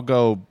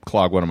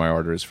clog one of my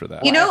arteries for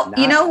that. You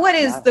know what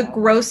is the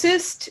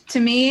grossest to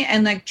me?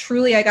 And like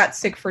truly I got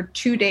sick for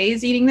 2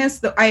 days eating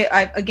this.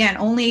 I again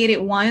only ate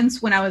it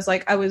once when I was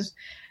like,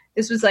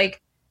 this was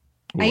like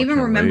I even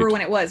remember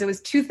when it was. It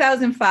was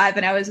 2005,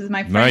 and I was with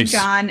my friend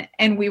John,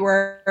 and we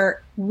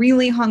were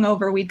really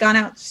hungover. We'd gone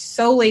out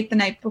so late the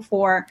night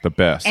before. The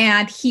best.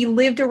 And he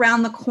lived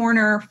around the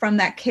corner from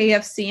that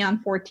KFC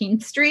on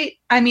 14th Street.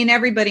 I mean,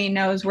 everybody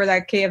knows where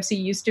that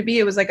KFC used to be.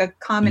 It was like a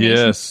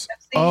combination. Yes.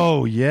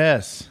 Oh,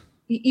 yes.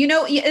 You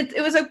know,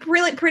 it was a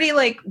really pretty,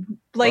 like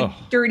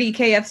dirty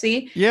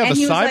KFC. Yeah, and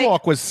the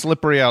sidewalk was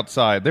slippery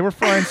outside. They were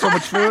frying so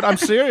much food. I'm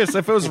serious.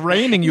 If it was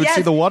raining, you'd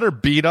see the water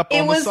beat up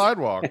on the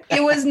sidewalk.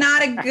 It was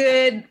not a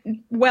good,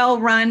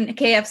 well-run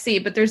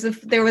KFC, but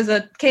there was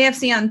a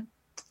KFC on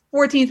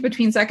 14th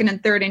between 2nd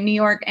and 3rd in New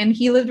York, and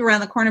he lived around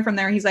the corner from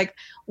there. He's like,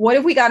 what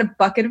if we got a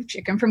bucket of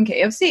chicken from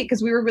KFC?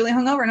 Because we were really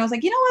hungover. And I was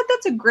like, you know what?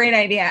 That's a great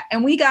idea.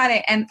 And we got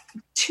it, and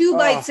 2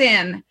 bites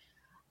in,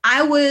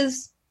 I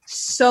was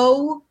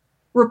so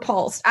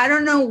repulsed. I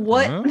don't know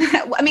what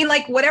I mean,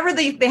 like whatever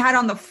they had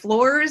on the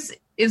floors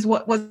is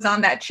what was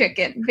on that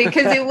chicken,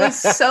 because it was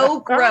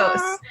so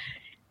gross.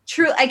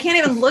 True, I can't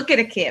even look at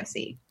a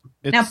KFC.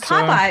 Now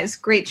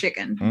Popeyes, great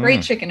chicken.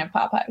 Great chicken at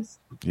Popeyes.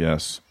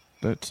 Yes.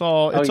 It's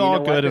all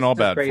good and all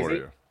bad for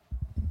you.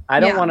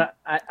 I don't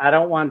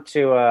want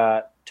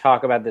to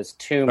talk about this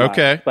too much.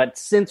 Okay. But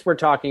since we're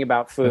talking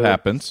about food, it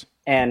happens,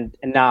 and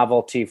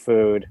novelty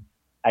food,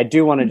 I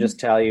do want to just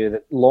tell you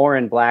that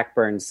Lauren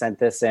Blackburn sent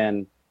this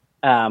in.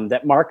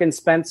 That Mark and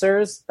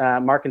Spencer,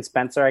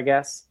 I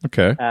guess.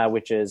 Okay.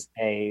 Which is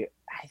I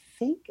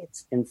think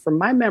it's, and from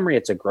my memory,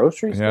 it's a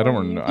grocery store. I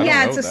don't know.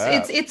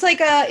 It's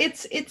like I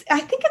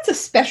think it's a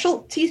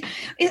specialty.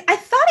 I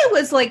thought it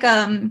was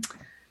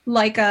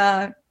like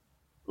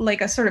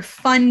a sort of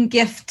fun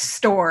gift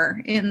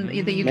store in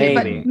the UK,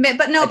 maybe.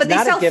 but they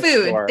sell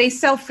food. Store. They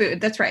sell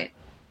food. That's right.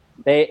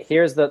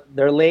 Here's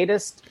their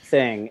latest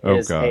thing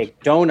is a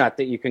donut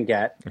that you can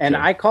get, and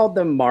I called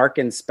them Mark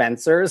and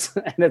Spencer's,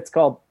 and it's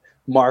called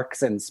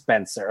Marks and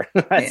Spencer.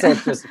 So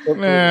it's just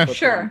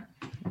sure.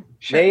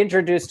 They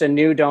introduced a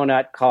new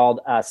donut called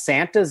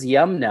Santa's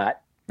Yum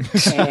Nut,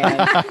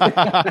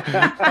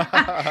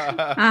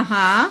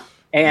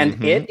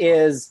 and it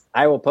is.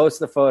 I will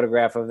post the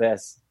photograph of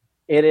this.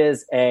 It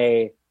is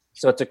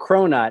it's a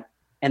cronut,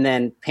 and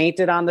then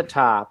painted on the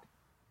top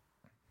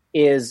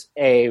is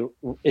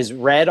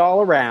red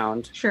all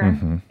around,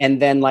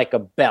 and then like a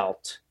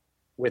belt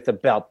with a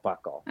belt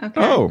buckle. Okay.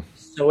 Oh,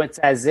 so it's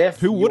as if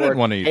who wouldn't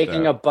want to eat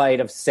taking a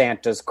bite of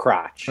Santa's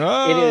crotch.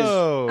 Oh. It is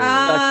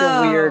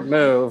such a weird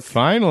move.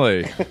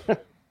 Finally,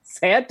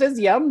 Santa's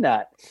Yum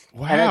Nut.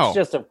 Wow. And it's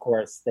just, of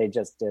course, they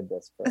just did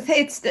this.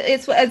 It's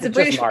as the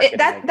British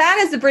that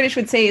as the British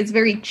would say is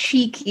very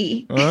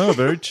cheeky. Oh,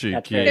 very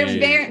cheeky.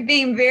 They're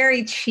being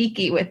very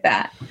cheeky with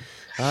that.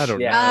 I don't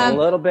know. A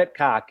little bit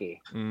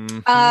cocky.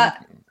 Good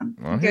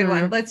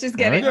one. Let's just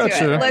get into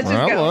it. Let's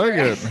just go. I like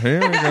it.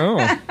 Here we go.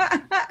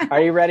 Are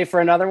you ready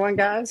for another one,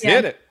 guys?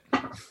 Hit it.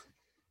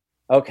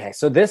 Okay,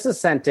 so this is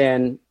sent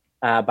in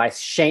by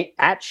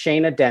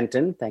Shayna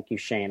Denton. Thank you,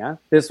 Shayna.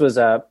 This was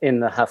in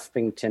the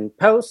Huffington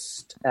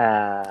Post.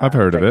 I've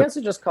heard of it. I guess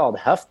it's just called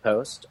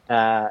HuffPost.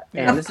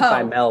 And this is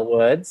by Mel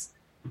Woods.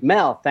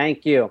 Mel,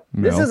 thank you.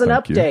 This is an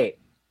update.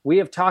 We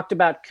have talked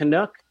about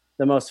Canuck,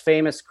 the most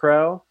famous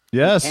crow.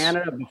 Yes. In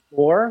Canada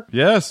before.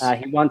 Yes.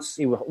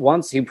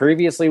 He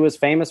previously was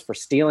famous for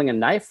stealing a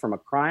knife from a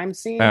crime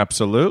scene.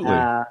 Absolutely.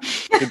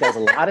 He does a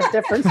lot of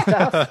different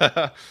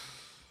stuff.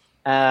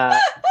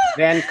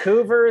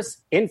 Vancouver's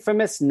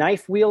infamous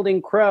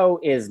knife-wielding crow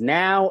is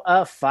now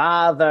a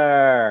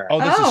father.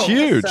 Oh, this is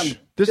huge.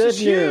 This is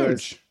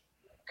huge.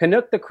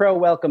 Canuck the crow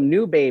welcomed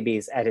new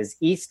babies at his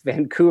East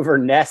Vancouver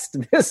nest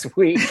this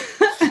week,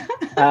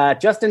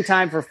 just in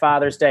time for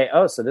Father's Day.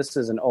 Oh, so this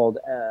is an old...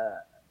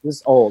 This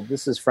is old.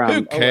 This is from...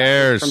 Who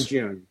cares? From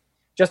June.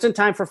 Just in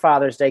time for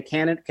Father's Day,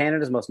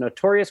 Canada's most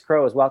notorious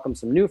crow has welcomed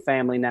some new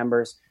family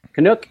members.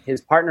 Canuck, his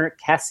partner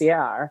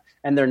Cassiar,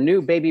 and their new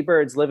baby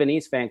birds live in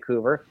East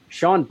Vancouver.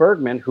 Sean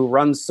Bergman, who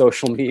runs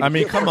social media. I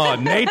mean, come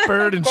on. Nate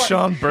Bird and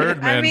Sean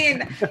Bergman. I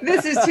mean,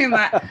 this is too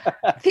much.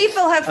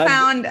 People have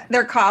found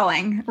their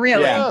calling,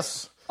 really.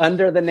 Yes.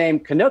 Under the name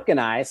Canuck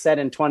and I, said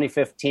in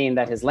 2015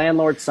 that his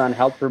landlord's son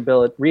helped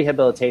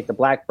rehabilitate the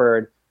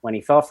blackbird when he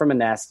fell from a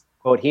nest.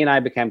 Quote, he and I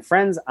became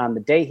friends on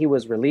the day he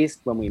was released.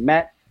 When we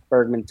met,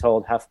 Bergman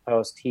told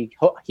HuffPost,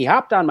 he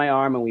hopped on my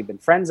arm and we've been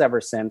friends ever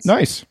since.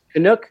 Nice.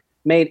 Canuck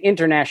made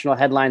international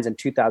headlines in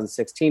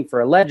 2016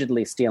 for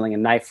allegedly stealing a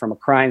knife from a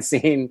crime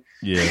scene.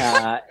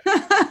 Yes.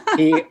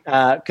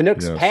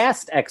 Canuck's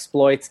past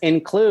exploits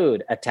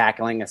include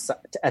attacking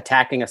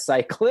a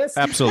cyclist.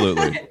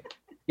 Absolutely.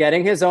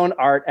 Getting his own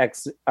art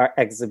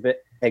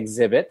exhibit.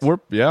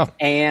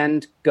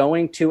 And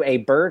going to a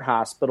bird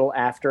hospital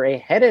after a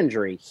head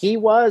injury. He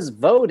was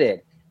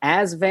voted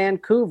as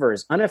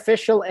Vancouver's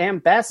unofficial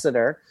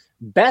ambassador,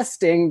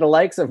 besting the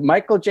likes of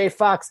Michael J.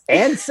 Fox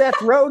and Seth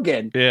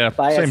Rogen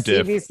by a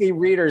CBC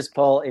Readers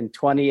poll in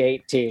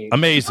 2018.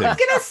 Amazing. I was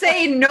going to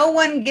say no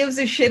one gives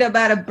a shit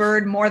about a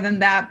bird more than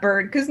that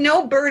bird, because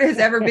no bird has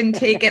ever been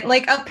taken.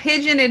 Like a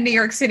pigeon in New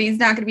York City is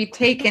not going to be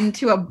taken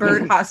to a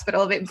bird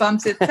hospital if it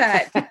bumps its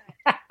head.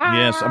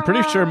 Yes, I'm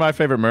pretty sure My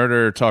Favorite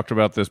Murder talked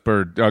about this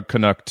bird,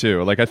 Canuck,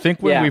 too. Like, I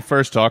think when we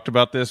first talked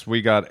about this,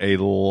 we got a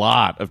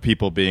lot of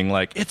people being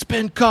like, it's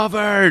been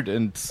covered.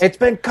 And it's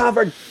been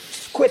covered.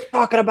 Quit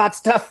talking about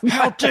stuff.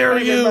 How dare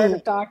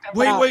you?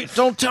 Wait,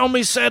 don't tell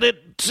me said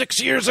it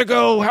 6 years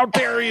ago. How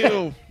dare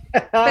you?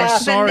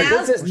 Sorry.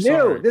 This is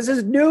new. This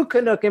is new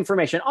Canuck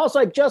information. Also,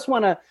 I just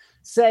want to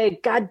say,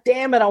 God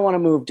damn it, I want to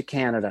move to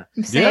Canada.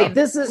 Yeah. Like,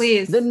 this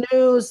is the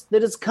news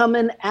that is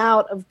coming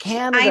out of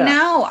Canada. I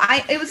know.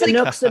 It was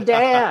Canucks a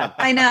dad.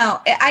 I know.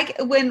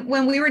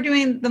 When we were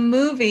doing the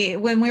movie,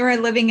 when we were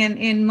living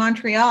in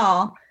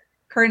Montreal,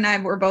 Kurt and I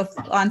were both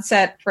on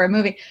set for a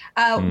movie.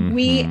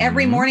 We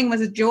every morning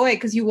was a joy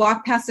because you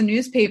walked past the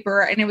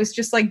newspaper and it was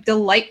just like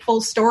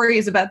delightful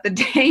stories about the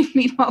day.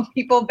 Meanwhile,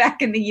 people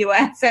back in the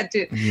U.S. had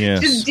to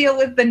just deal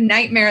with the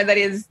nightmare that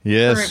is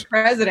current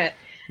president.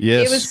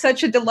 Yes. It was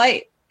such a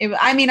delight.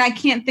 I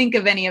can't think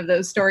of any of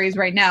those stories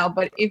right now.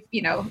 But if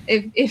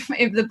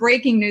the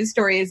breaking news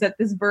story is that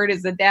this bird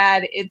is a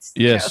dad, it's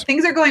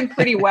things are going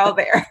pretty well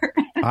there.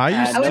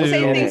 I would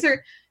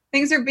say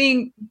things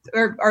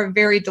are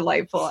very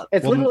delightful.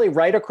 It's literally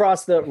right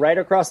across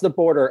the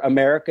border.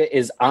 America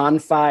is on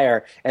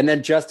fire, and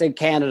then just in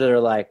Canada,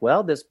 they're like,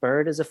 "Well, this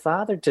bird is a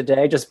father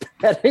today, just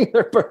petting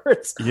their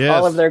birds,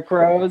 all of their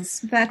crows."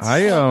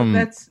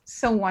 That's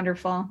so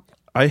wonderful.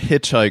 I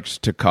hitchhiked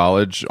to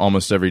college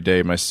almost every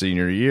day my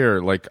senior year.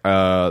 Like,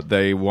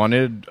 they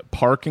wanted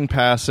parking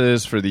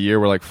passes for the year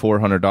were like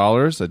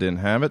 $400. I didn't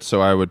have it, so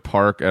I would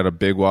park at a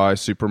Big Y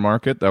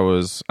supermarket that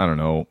was, I don't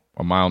know,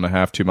 1.5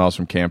 miles, 2 miles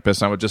from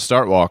campus. And I would just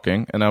start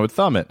walking, and I would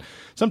thumb it.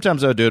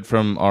 Sometimes I would do it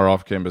from our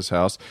off-campus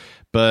house,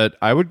 but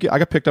I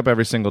got picked up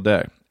every single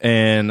day.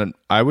 And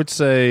I would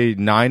say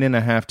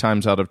 9.5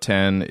 times out of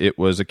 10, it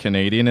was a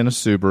Canadian in a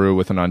Subaru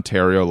with an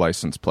Ontario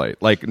license plate.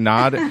 Like,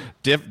 not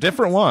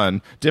different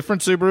one,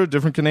 different Subaru,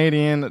 different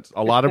Canadian.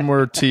 A lot of them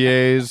were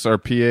TAs or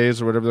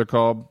PAs or whatever they're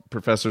called,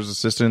 professors'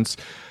 assistants.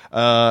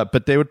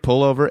 But they would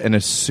pull over, and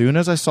as soon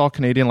as I saw a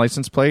Canadian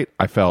license plate,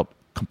 I felt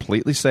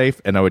completely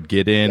safe, and I would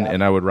get in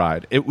and I would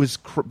ride. It was,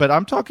 but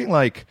I'm talking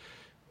like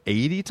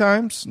 80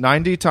 times,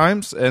 90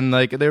 times, and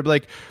like they'd be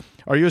like,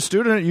 "Are you a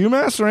student at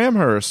UMass or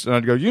Amherst?" And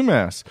I'd go,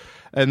 "UMass."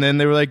 And then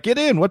they were like, "Get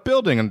in, what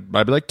building?" And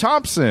I'd be like,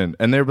 "Thompson."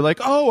 And they'd be like,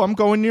 "Oh, I'm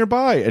going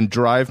nearby," and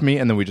drive me.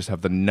 And then we just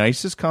have the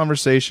nicest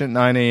conversation at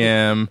 9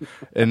 a.m.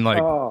 And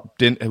like,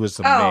 it was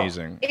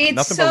amazing.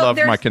 Nothing but love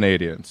for my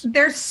Canadians.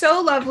 They're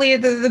so lovely.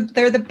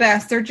 They're the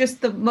best. They're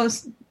just the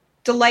most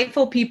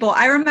delightful people.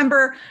 I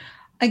remember,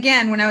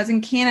 again, when I was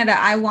in Canada,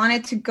 I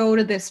wanted to go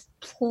to this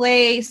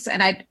place,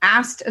 and I'd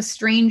asked a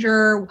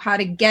stranger how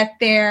to get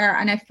there,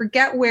 and I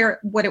forget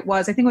what it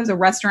was. I think it was a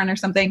restaurant or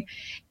something,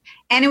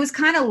 and it was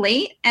kind of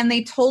late, and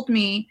they told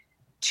me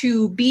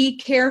to be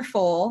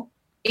careful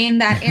in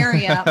that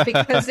area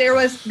because there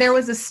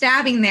was a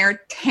stabbing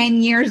there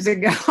 10 years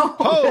ago.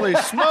 Holy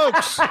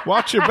smokes!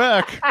 Watch your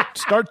back.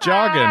 Start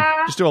jogging.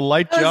 Just do a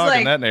light jog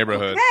in that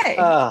neighborhood. Okay.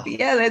 I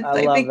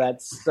love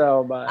that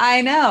so much.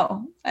 I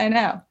know.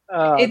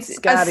 It's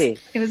Scotty.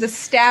 It was a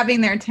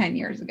stabbing there 10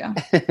 years ago.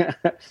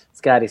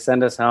 Scotty,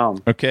 send us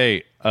home.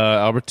 Okay,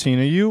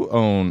 Albertina, you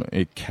own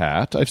a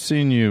cat. I've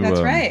seen you. That's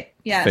right.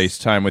 Yes.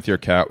 FaceTime with your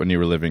cat when you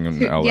were living in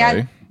LA.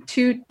 Yeah,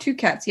 two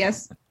cats.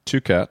 Yes.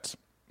 2 cats.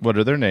 What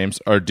are their names?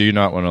 Or do you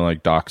not want to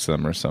like dox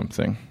them or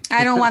something?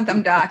 I don't want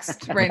them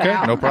doxed right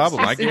now. No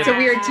problem. It's a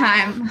weird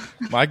time.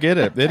 I get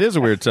it. It is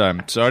a weird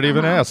time. Sorry to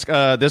even ask.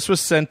 This was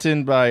sent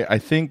in by, I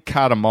think,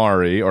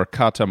 Katamari.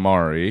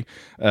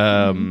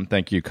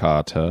 Thank you,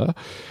 Kata.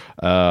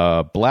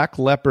 Black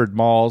Leopard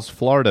Mall's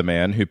Florida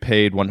man who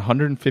paid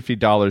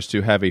 $150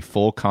 to have a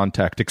full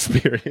contact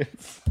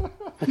experience.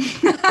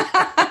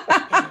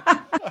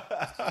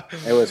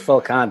 It was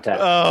full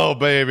contact. Oh,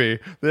 baby.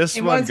 This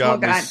one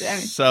got me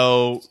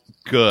so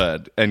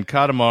good. And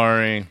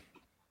Katamari,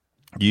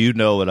 you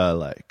know what I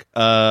like.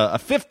 A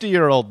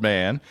 50-year-old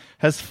man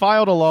has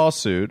filed a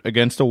lawsuit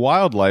against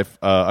wildlife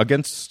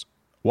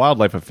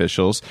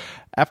officials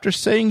after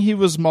saying he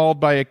was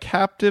mauled by a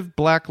captive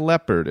black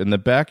leopard in the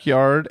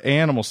backyard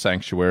animal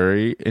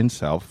sanctuary in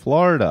South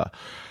Florida.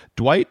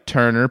 Dwight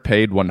Turner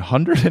paid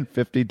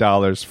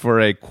 $150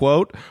 for a,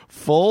 quote,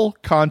 full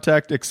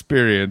contact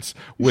experience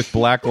with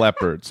black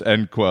leopards,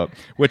 end quote,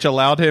 which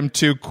allowed him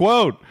to,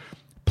 quote,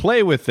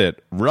 play with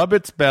it, rub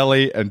its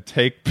belly, and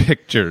take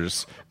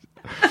pictures.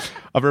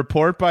 A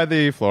report by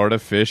the Florida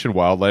Fish and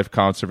Wildlife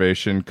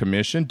Conservation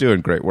Commission,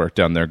 doing great work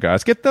down there,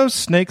 guys. Get those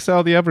snakes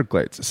out of the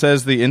Everglades. It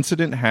says the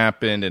incident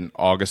happened in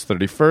August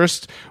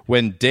 31st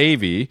when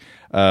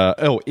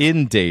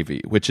in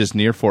Davie, which is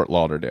near Fort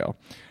Lauderdale.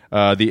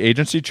 The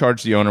agency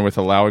charged the owner with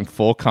allowing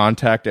full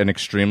contact and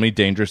extremely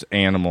dangerous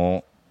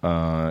animal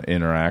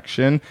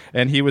interaction,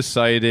 and he was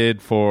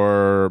cited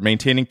for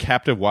maintaining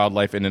captive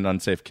wildlife in an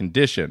unsafe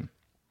condition.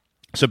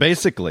 So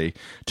basically,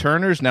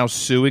 Turner's now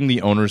suing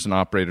the owners and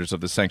operators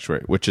of the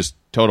sanctuary, which is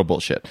total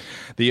bullshit.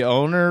 The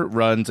owner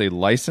runs a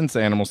licensed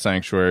animal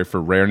sanctuary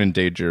for rare and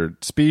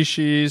endangered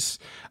species.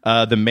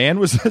 The man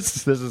was,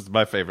 this is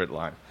my favorite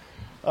line.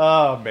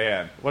 Oh,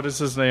 man. What is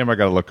his name? I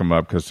got to look him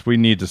up because we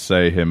need to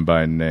say him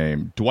by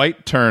name.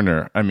 Dwight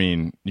Turner. I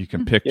mean, you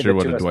can picture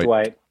what a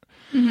Dwight.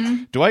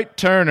 Mm-hmm. Dwight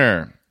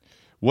Turner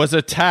was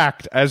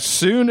attacked as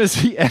soon as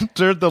he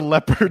entered the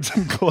leopard's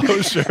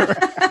enclosure.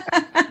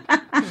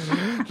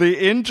 The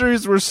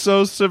injuries were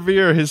so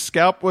severe, his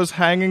scalp was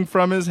hanging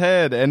from his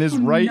head, and his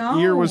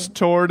ear was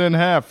torn in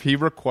half. He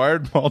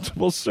required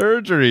multiple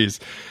surgeries.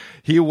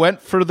 He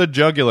went for the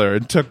jugular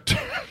and took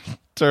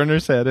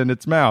Turner's head in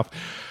its mouth.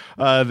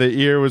 The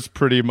ear was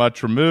pretty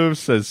much removed,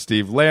 says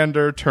Steve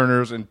Lander,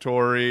 Turner's and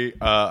Tory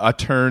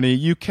attorney.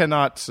 You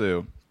cannot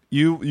sue.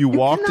 You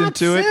walked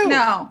into it?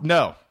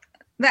 No.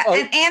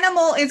 An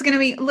animal is going to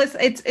be. Listen,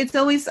 it's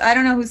always. I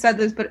don't know who said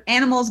this, but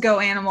animals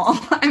go animal.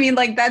 I mean,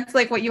 like that's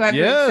like what you have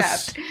to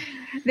accept.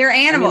 They're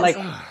animals. I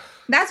mean,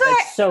 that's why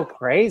it's so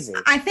crazy.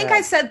 I think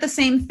I said the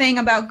same thing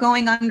about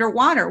going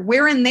underwater.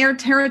 We're in their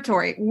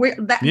territory.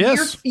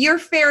 You're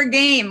fair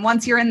game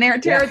once you're in their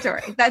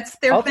territory. Yeah. That's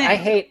their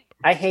thing.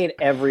 I hate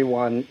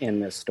everyone in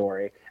this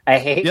story. I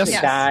hate the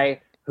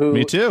guy who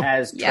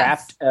has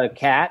trapped a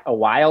cat, a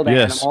wild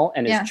animal,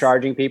 and is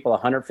charging people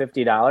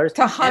 $150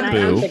 to hug him. And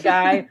I hate the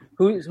guy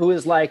who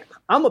is like,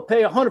 I'm gonna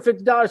pay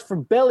 $150 for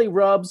belly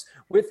rubs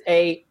with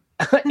a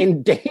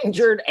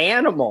endangered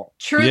animal.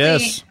 Truly,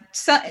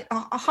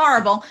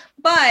 horrible.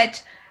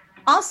 But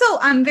also,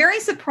 I'm very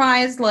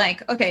surprised.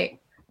 Like, okay,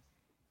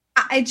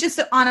 I just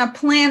on a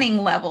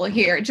planning level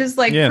here, just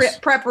like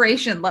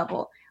preparation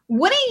level.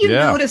 Wouldn't you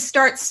know to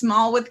start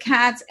small with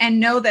cats and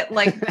know that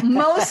like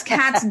most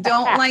cats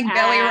don't like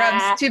belly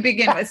rubs to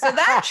begin with? So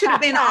that should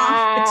have been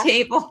off the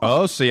table.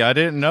 Oh, see, I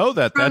didn't know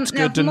that. That's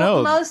good to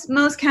know.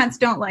 Most cats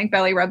don't like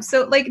belly rubs.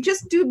 So like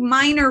just do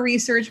minor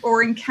research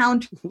or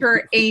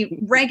encounter a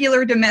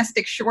regular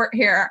domestic short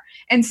hair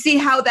and see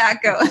how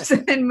that goes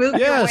and then move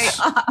your way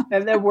up.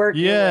 And then work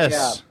your way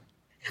up.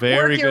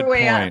 Very good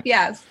point. Up.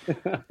 Yes.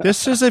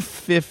 This is a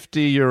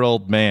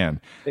 50-year-old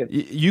man.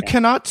 You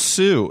cannot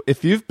sue.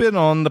 If you've been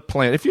on the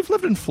planet, if you've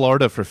lived in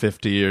Florida for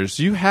 50 years,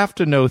 you have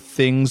to know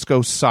things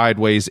go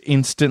sideways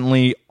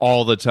instantly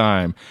all the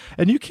time.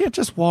 And you can't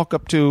just walk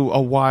up to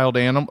a wild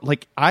animal.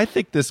 Like, I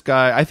think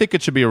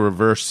it should be a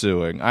reverse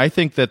suing. I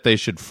think that they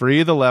should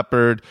free the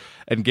leopard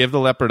and give the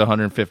leopard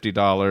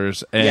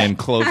 $150 and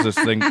close this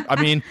thing.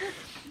 I mean...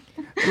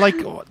 Like,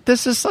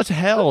 this is such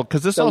hell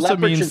because this also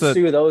means that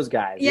sue those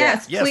guys.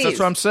 Yes, please. That's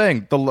what I'm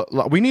saying.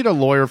 We need a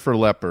lawyer for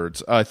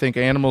leopards. I think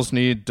animals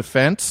need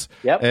defense.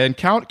 Yep. And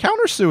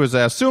counter sue his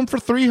ass. Sue him for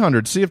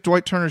 $300. See if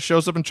Dwight Turner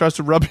shows up and tries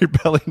to rub your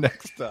belly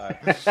next time.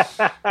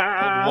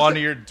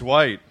 One-eared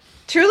Dwight.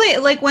 Truly,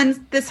 like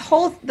when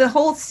the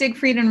whole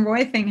Siegfried and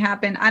Roy thing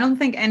happened, I don't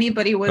think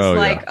anybody was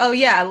like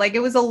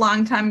it was a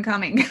long time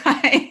coming,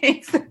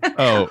 guys.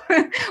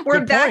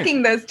 We're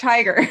backing those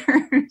tigers.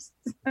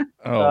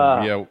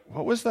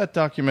 What was that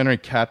documentary,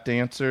 Cat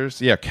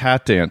Dancers? Yeah,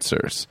 Cat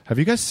Dancers. Have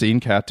you guys seen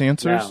Cat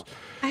Dancers? No.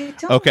 I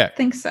don't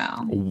think so.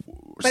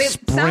 But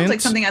it sounds like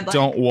something I'd like.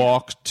 Don't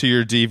walk to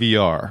your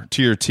DVR,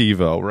 to your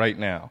TiVo right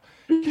now.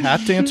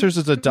 Cat Dancers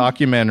is a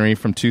documentary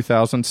from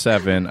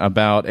 2007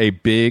 about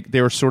they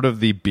were sort of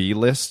the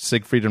B-list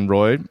Siegfried and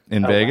Roy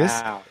in Vegas.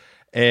 Wow.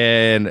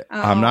 And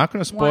I'm not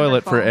going to spoil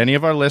it for any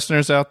of our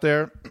listeners out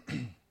there.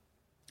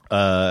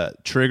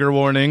 Trigger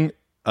warning,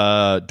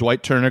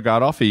 Dwight Turner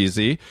got off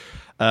easy.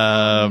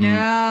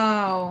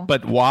 No.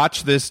 But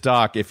watch this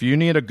doc. If you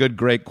need a good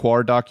Great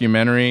Quar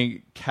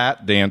documentary,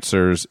 Cat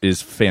Dancers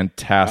is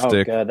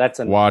fantastic. Oh, good. That's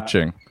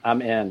watching.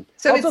 I'm in.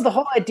 So also, the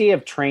whole idea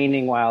of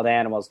training wild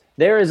animals.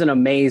 There is an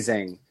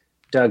amazing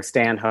Doug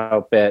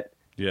Stanhope bit.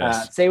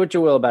 Yes. Say what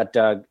you will about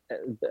Doug,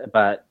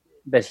 but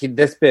this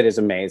bit is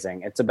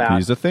amazing. It's about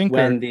he's a thinker.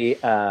 When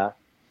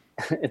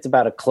it's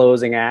about a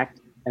closing act,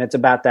 and it's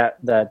about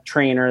the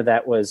trainer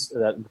that was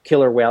the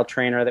killer whale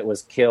trainer that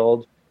was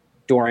killed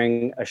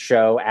during a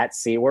show at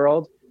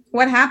SeaWorld.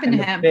 What happened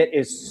to him? The bit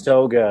is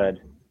so good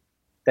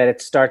that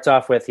it starts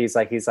off with he's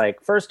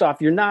like, first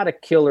off, you're not a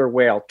killer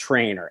whale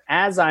trainer.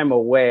 As I'm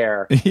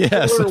aware,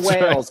 killer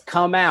whales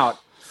come out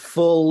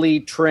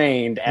fully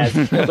trained as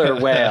killer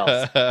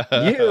whales.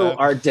 You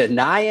are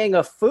denying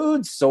a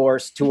food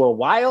source to a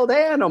wild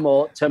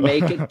animal to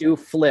make it do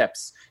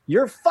flips.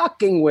 You're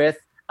fucking with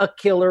a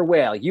killer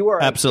whale. You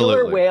are a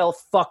killer whale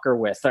fucker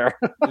with her.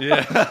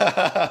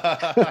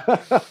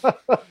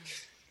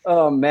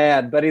 Oh,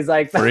 man. But he's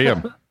like... Free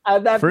him.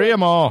 Free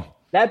them all.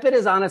 That bit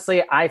is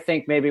honestly, I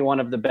think, maybe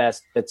one of the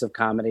best bits of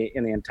comedy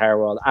in the entire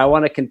world. I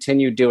want to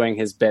continue doing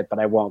his bit, but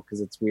I won't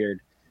because it's weird.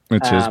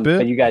 It's his bit?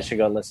 But you guys should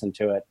go listen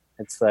to it.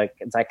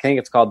 I think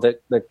it's called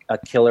a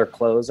Killer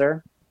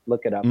Closer.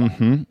 Look it up.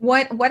 Mm-hmm.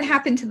 What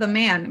happened to the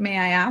man, may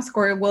I ask?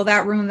 Or will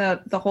that ruin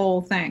the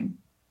whole thing?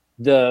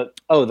 The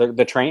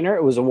trainer,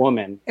 it was a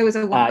woman. It was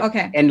a woman,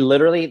 okay. And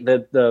literally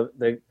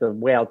the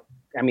whale...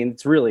 I mean,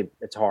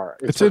 it's horror.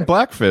 It's in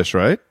Blackfish,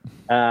 right?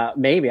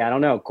 maybe, I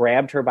don't know,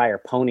 grabbed her by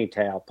her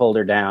ponytail, pulled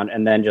her down,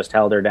 and then just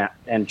held her down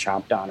and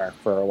chomped on her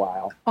for a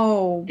while.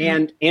 Oh.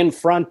 And in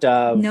front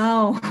of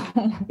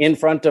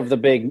the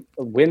big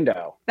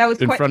window. That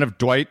was in front of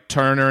Dwight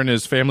Turner and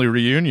his family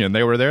reunion.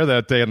 They were there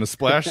that day in the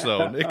Splash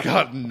Zone. It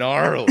got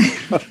gnarly.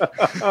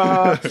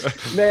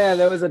 Man,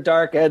 that was a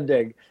dark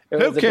ending. It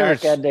was Who cares?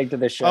 a dark ending to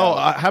the show. Oh,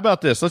 how about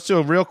this? Let's do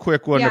a real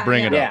quick one to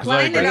bring it up.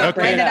 Lighten it up,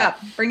 bring it up.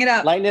 Bring it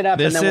up. Lighten it up,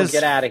 and then we'll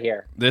get out of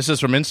here. This is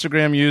from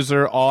Instagram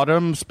user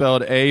Autumn,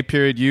 spelled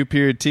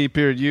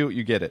A.U.T.U.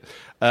 You get it.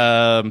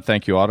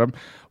 Thank you, Autumn.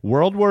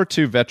 World War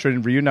II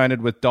veteran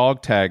reunited with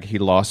dog tag he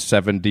lost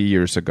 70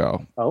 years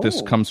ago. Oh,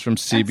 this comes from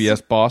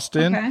CBS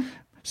Boston. Okay.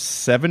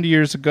 70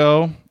 years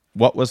ago,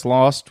 what was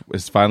lost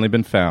has finally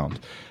been found.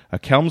 A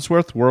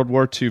Kelmsworth World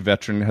War II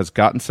veteran has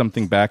gotten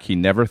something back he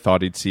never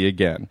thought he'd see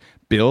again.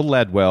 Bill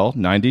Ledwell,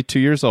 92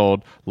 years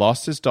old,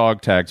 lost his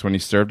dog tags when he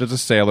served as a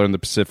sailor in the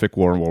Pacific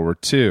War in World War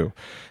II.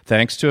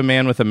 Thanks to a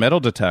man with a metal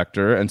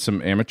detector and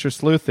some amateur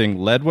sleuthing,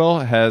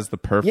 Ledwell has the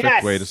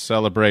perfect way to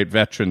celebrate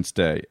Veterans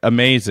Day.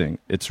 Amazing.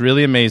 It's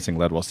really amazing,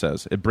 Ledwell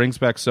says. It brings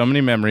back so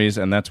many memories,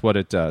 and that's what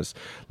it does.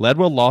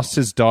 Ledwell lost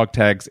his dog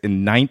tags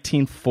in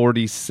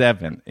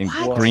 1947 in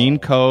Green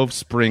Cove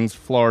Springs,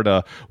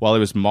 Florida, while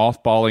he was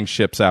mothballing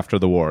ships after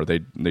the war.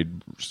 They'd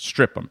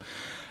strip them.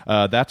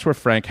 That's where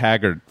Frank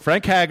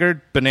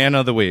Haggard,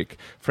 Banana of the Week.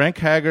 Frank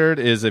Haggard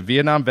is a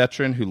Vietnam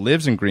veteran who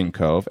lives in Green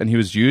Cove, and he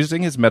was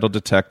using his metal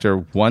detector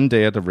one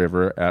day at the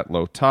river at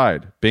low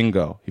tide.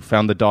 Bingo. He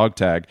found the dog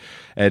tag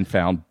and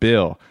found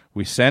Bill.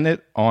 We sent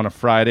it on a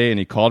Friday, and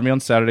he called me on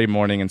Saturday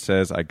morning and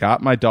says, I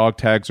got my dog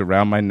tags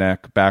around my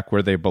neck back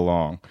where they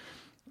belong.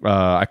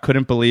 I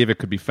couldn't believe it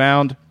could be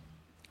found.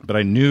 But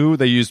I knew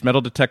they used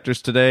metal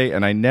detectors today,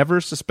 and I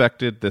never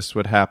suspected this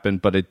would happen,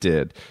 but it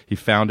did. He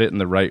found it in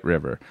the right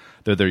river.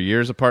 They're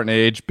years apart in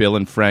age. Bill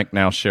and Frank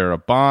now share a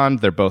bond.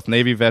 They're both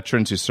Navy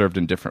veterans who served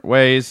in different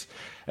ways.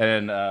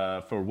 And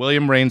for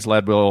William Raines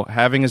Ledwell,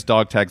 having his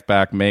dog tags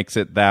back makes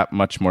it that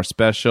much more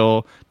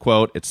special.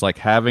 Quote, it's like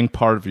having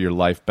part of your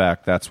life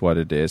back. That's what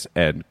it is,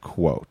 end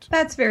quote.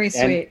 That's very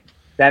sweet.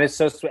 That is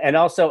so sweet. And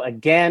also,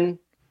 again,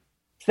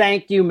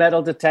 thank you,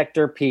 metal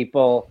detector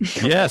people.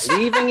 Yes.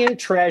 Leaving in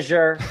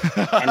treasure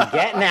and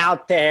getting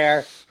out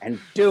there and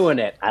doing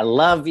it. I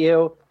love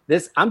you.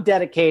 I'm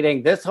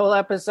dedicating this whole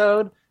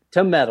episode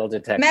to metal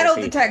detectors. Metal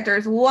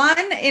detectors.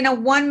 1 in a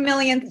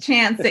 1,000,000th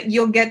chance that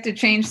you'll get to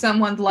change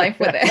someone's life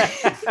with it.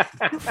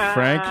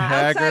 Frank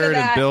Haggard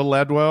and Bill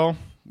Ledwell.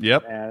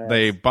 Yep.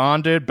 They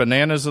bonded.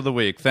 Bananas of the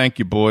Week. Thank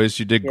you, boys.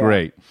 You did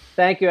great.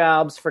 Thank you,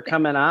 Albs, for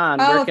coming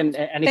on.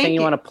 Anything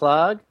you want to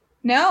plug?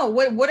 No,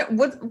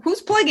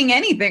 who's plugging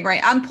anything, right?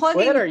 I'm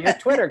plugging your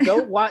Twitter.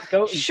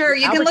 Go. Sure,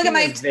 you can look at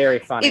my. It's very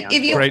funny.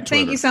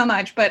 Thank you so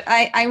much, but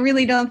I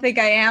really don't think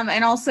I am.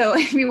 And also,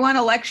 if you want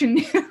election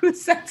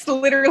news, that's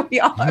literally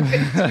all I've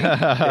been doing.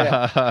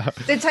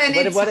 It's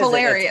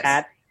hilarious. It's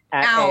at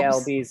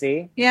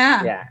ALBZ.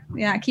 Yeah.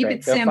 Keep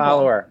it simple. Go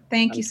follow her.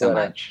 Thank you so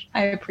much.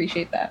 I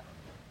appreciate that.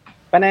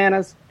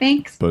 Bananas.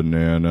 Thanks.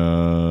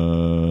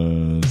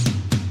 Bananas.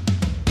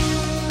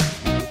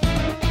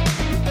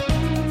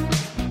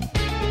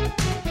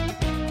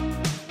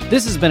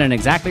 This has been an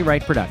Exactly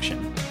Right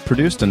production.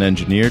 Produced and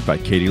engineered by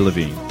Katie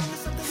Levine.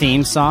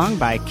 Theme song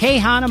by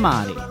Keihan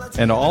Amadi.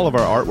 And all of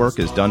our artwork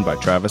is done by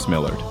Travis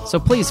Millard.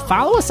 So please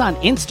follow us on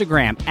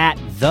Instagram at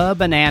The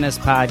Bananas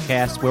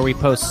Podcast, where we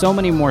post so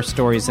many more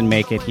stories and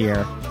make it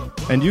here.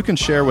 And you can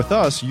share with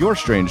us your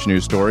strange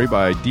news story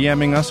by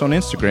DMing us on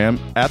Instagram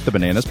at The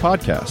Bananas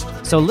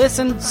Podcast. So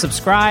listen,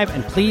 subscribe,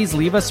 and please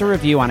leave us a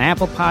review on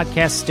Apple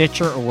Podcasts,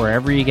 Stitcher, or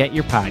wherever you get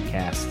your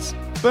podcasts.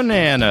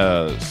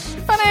 Bananas.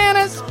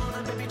 Bananas.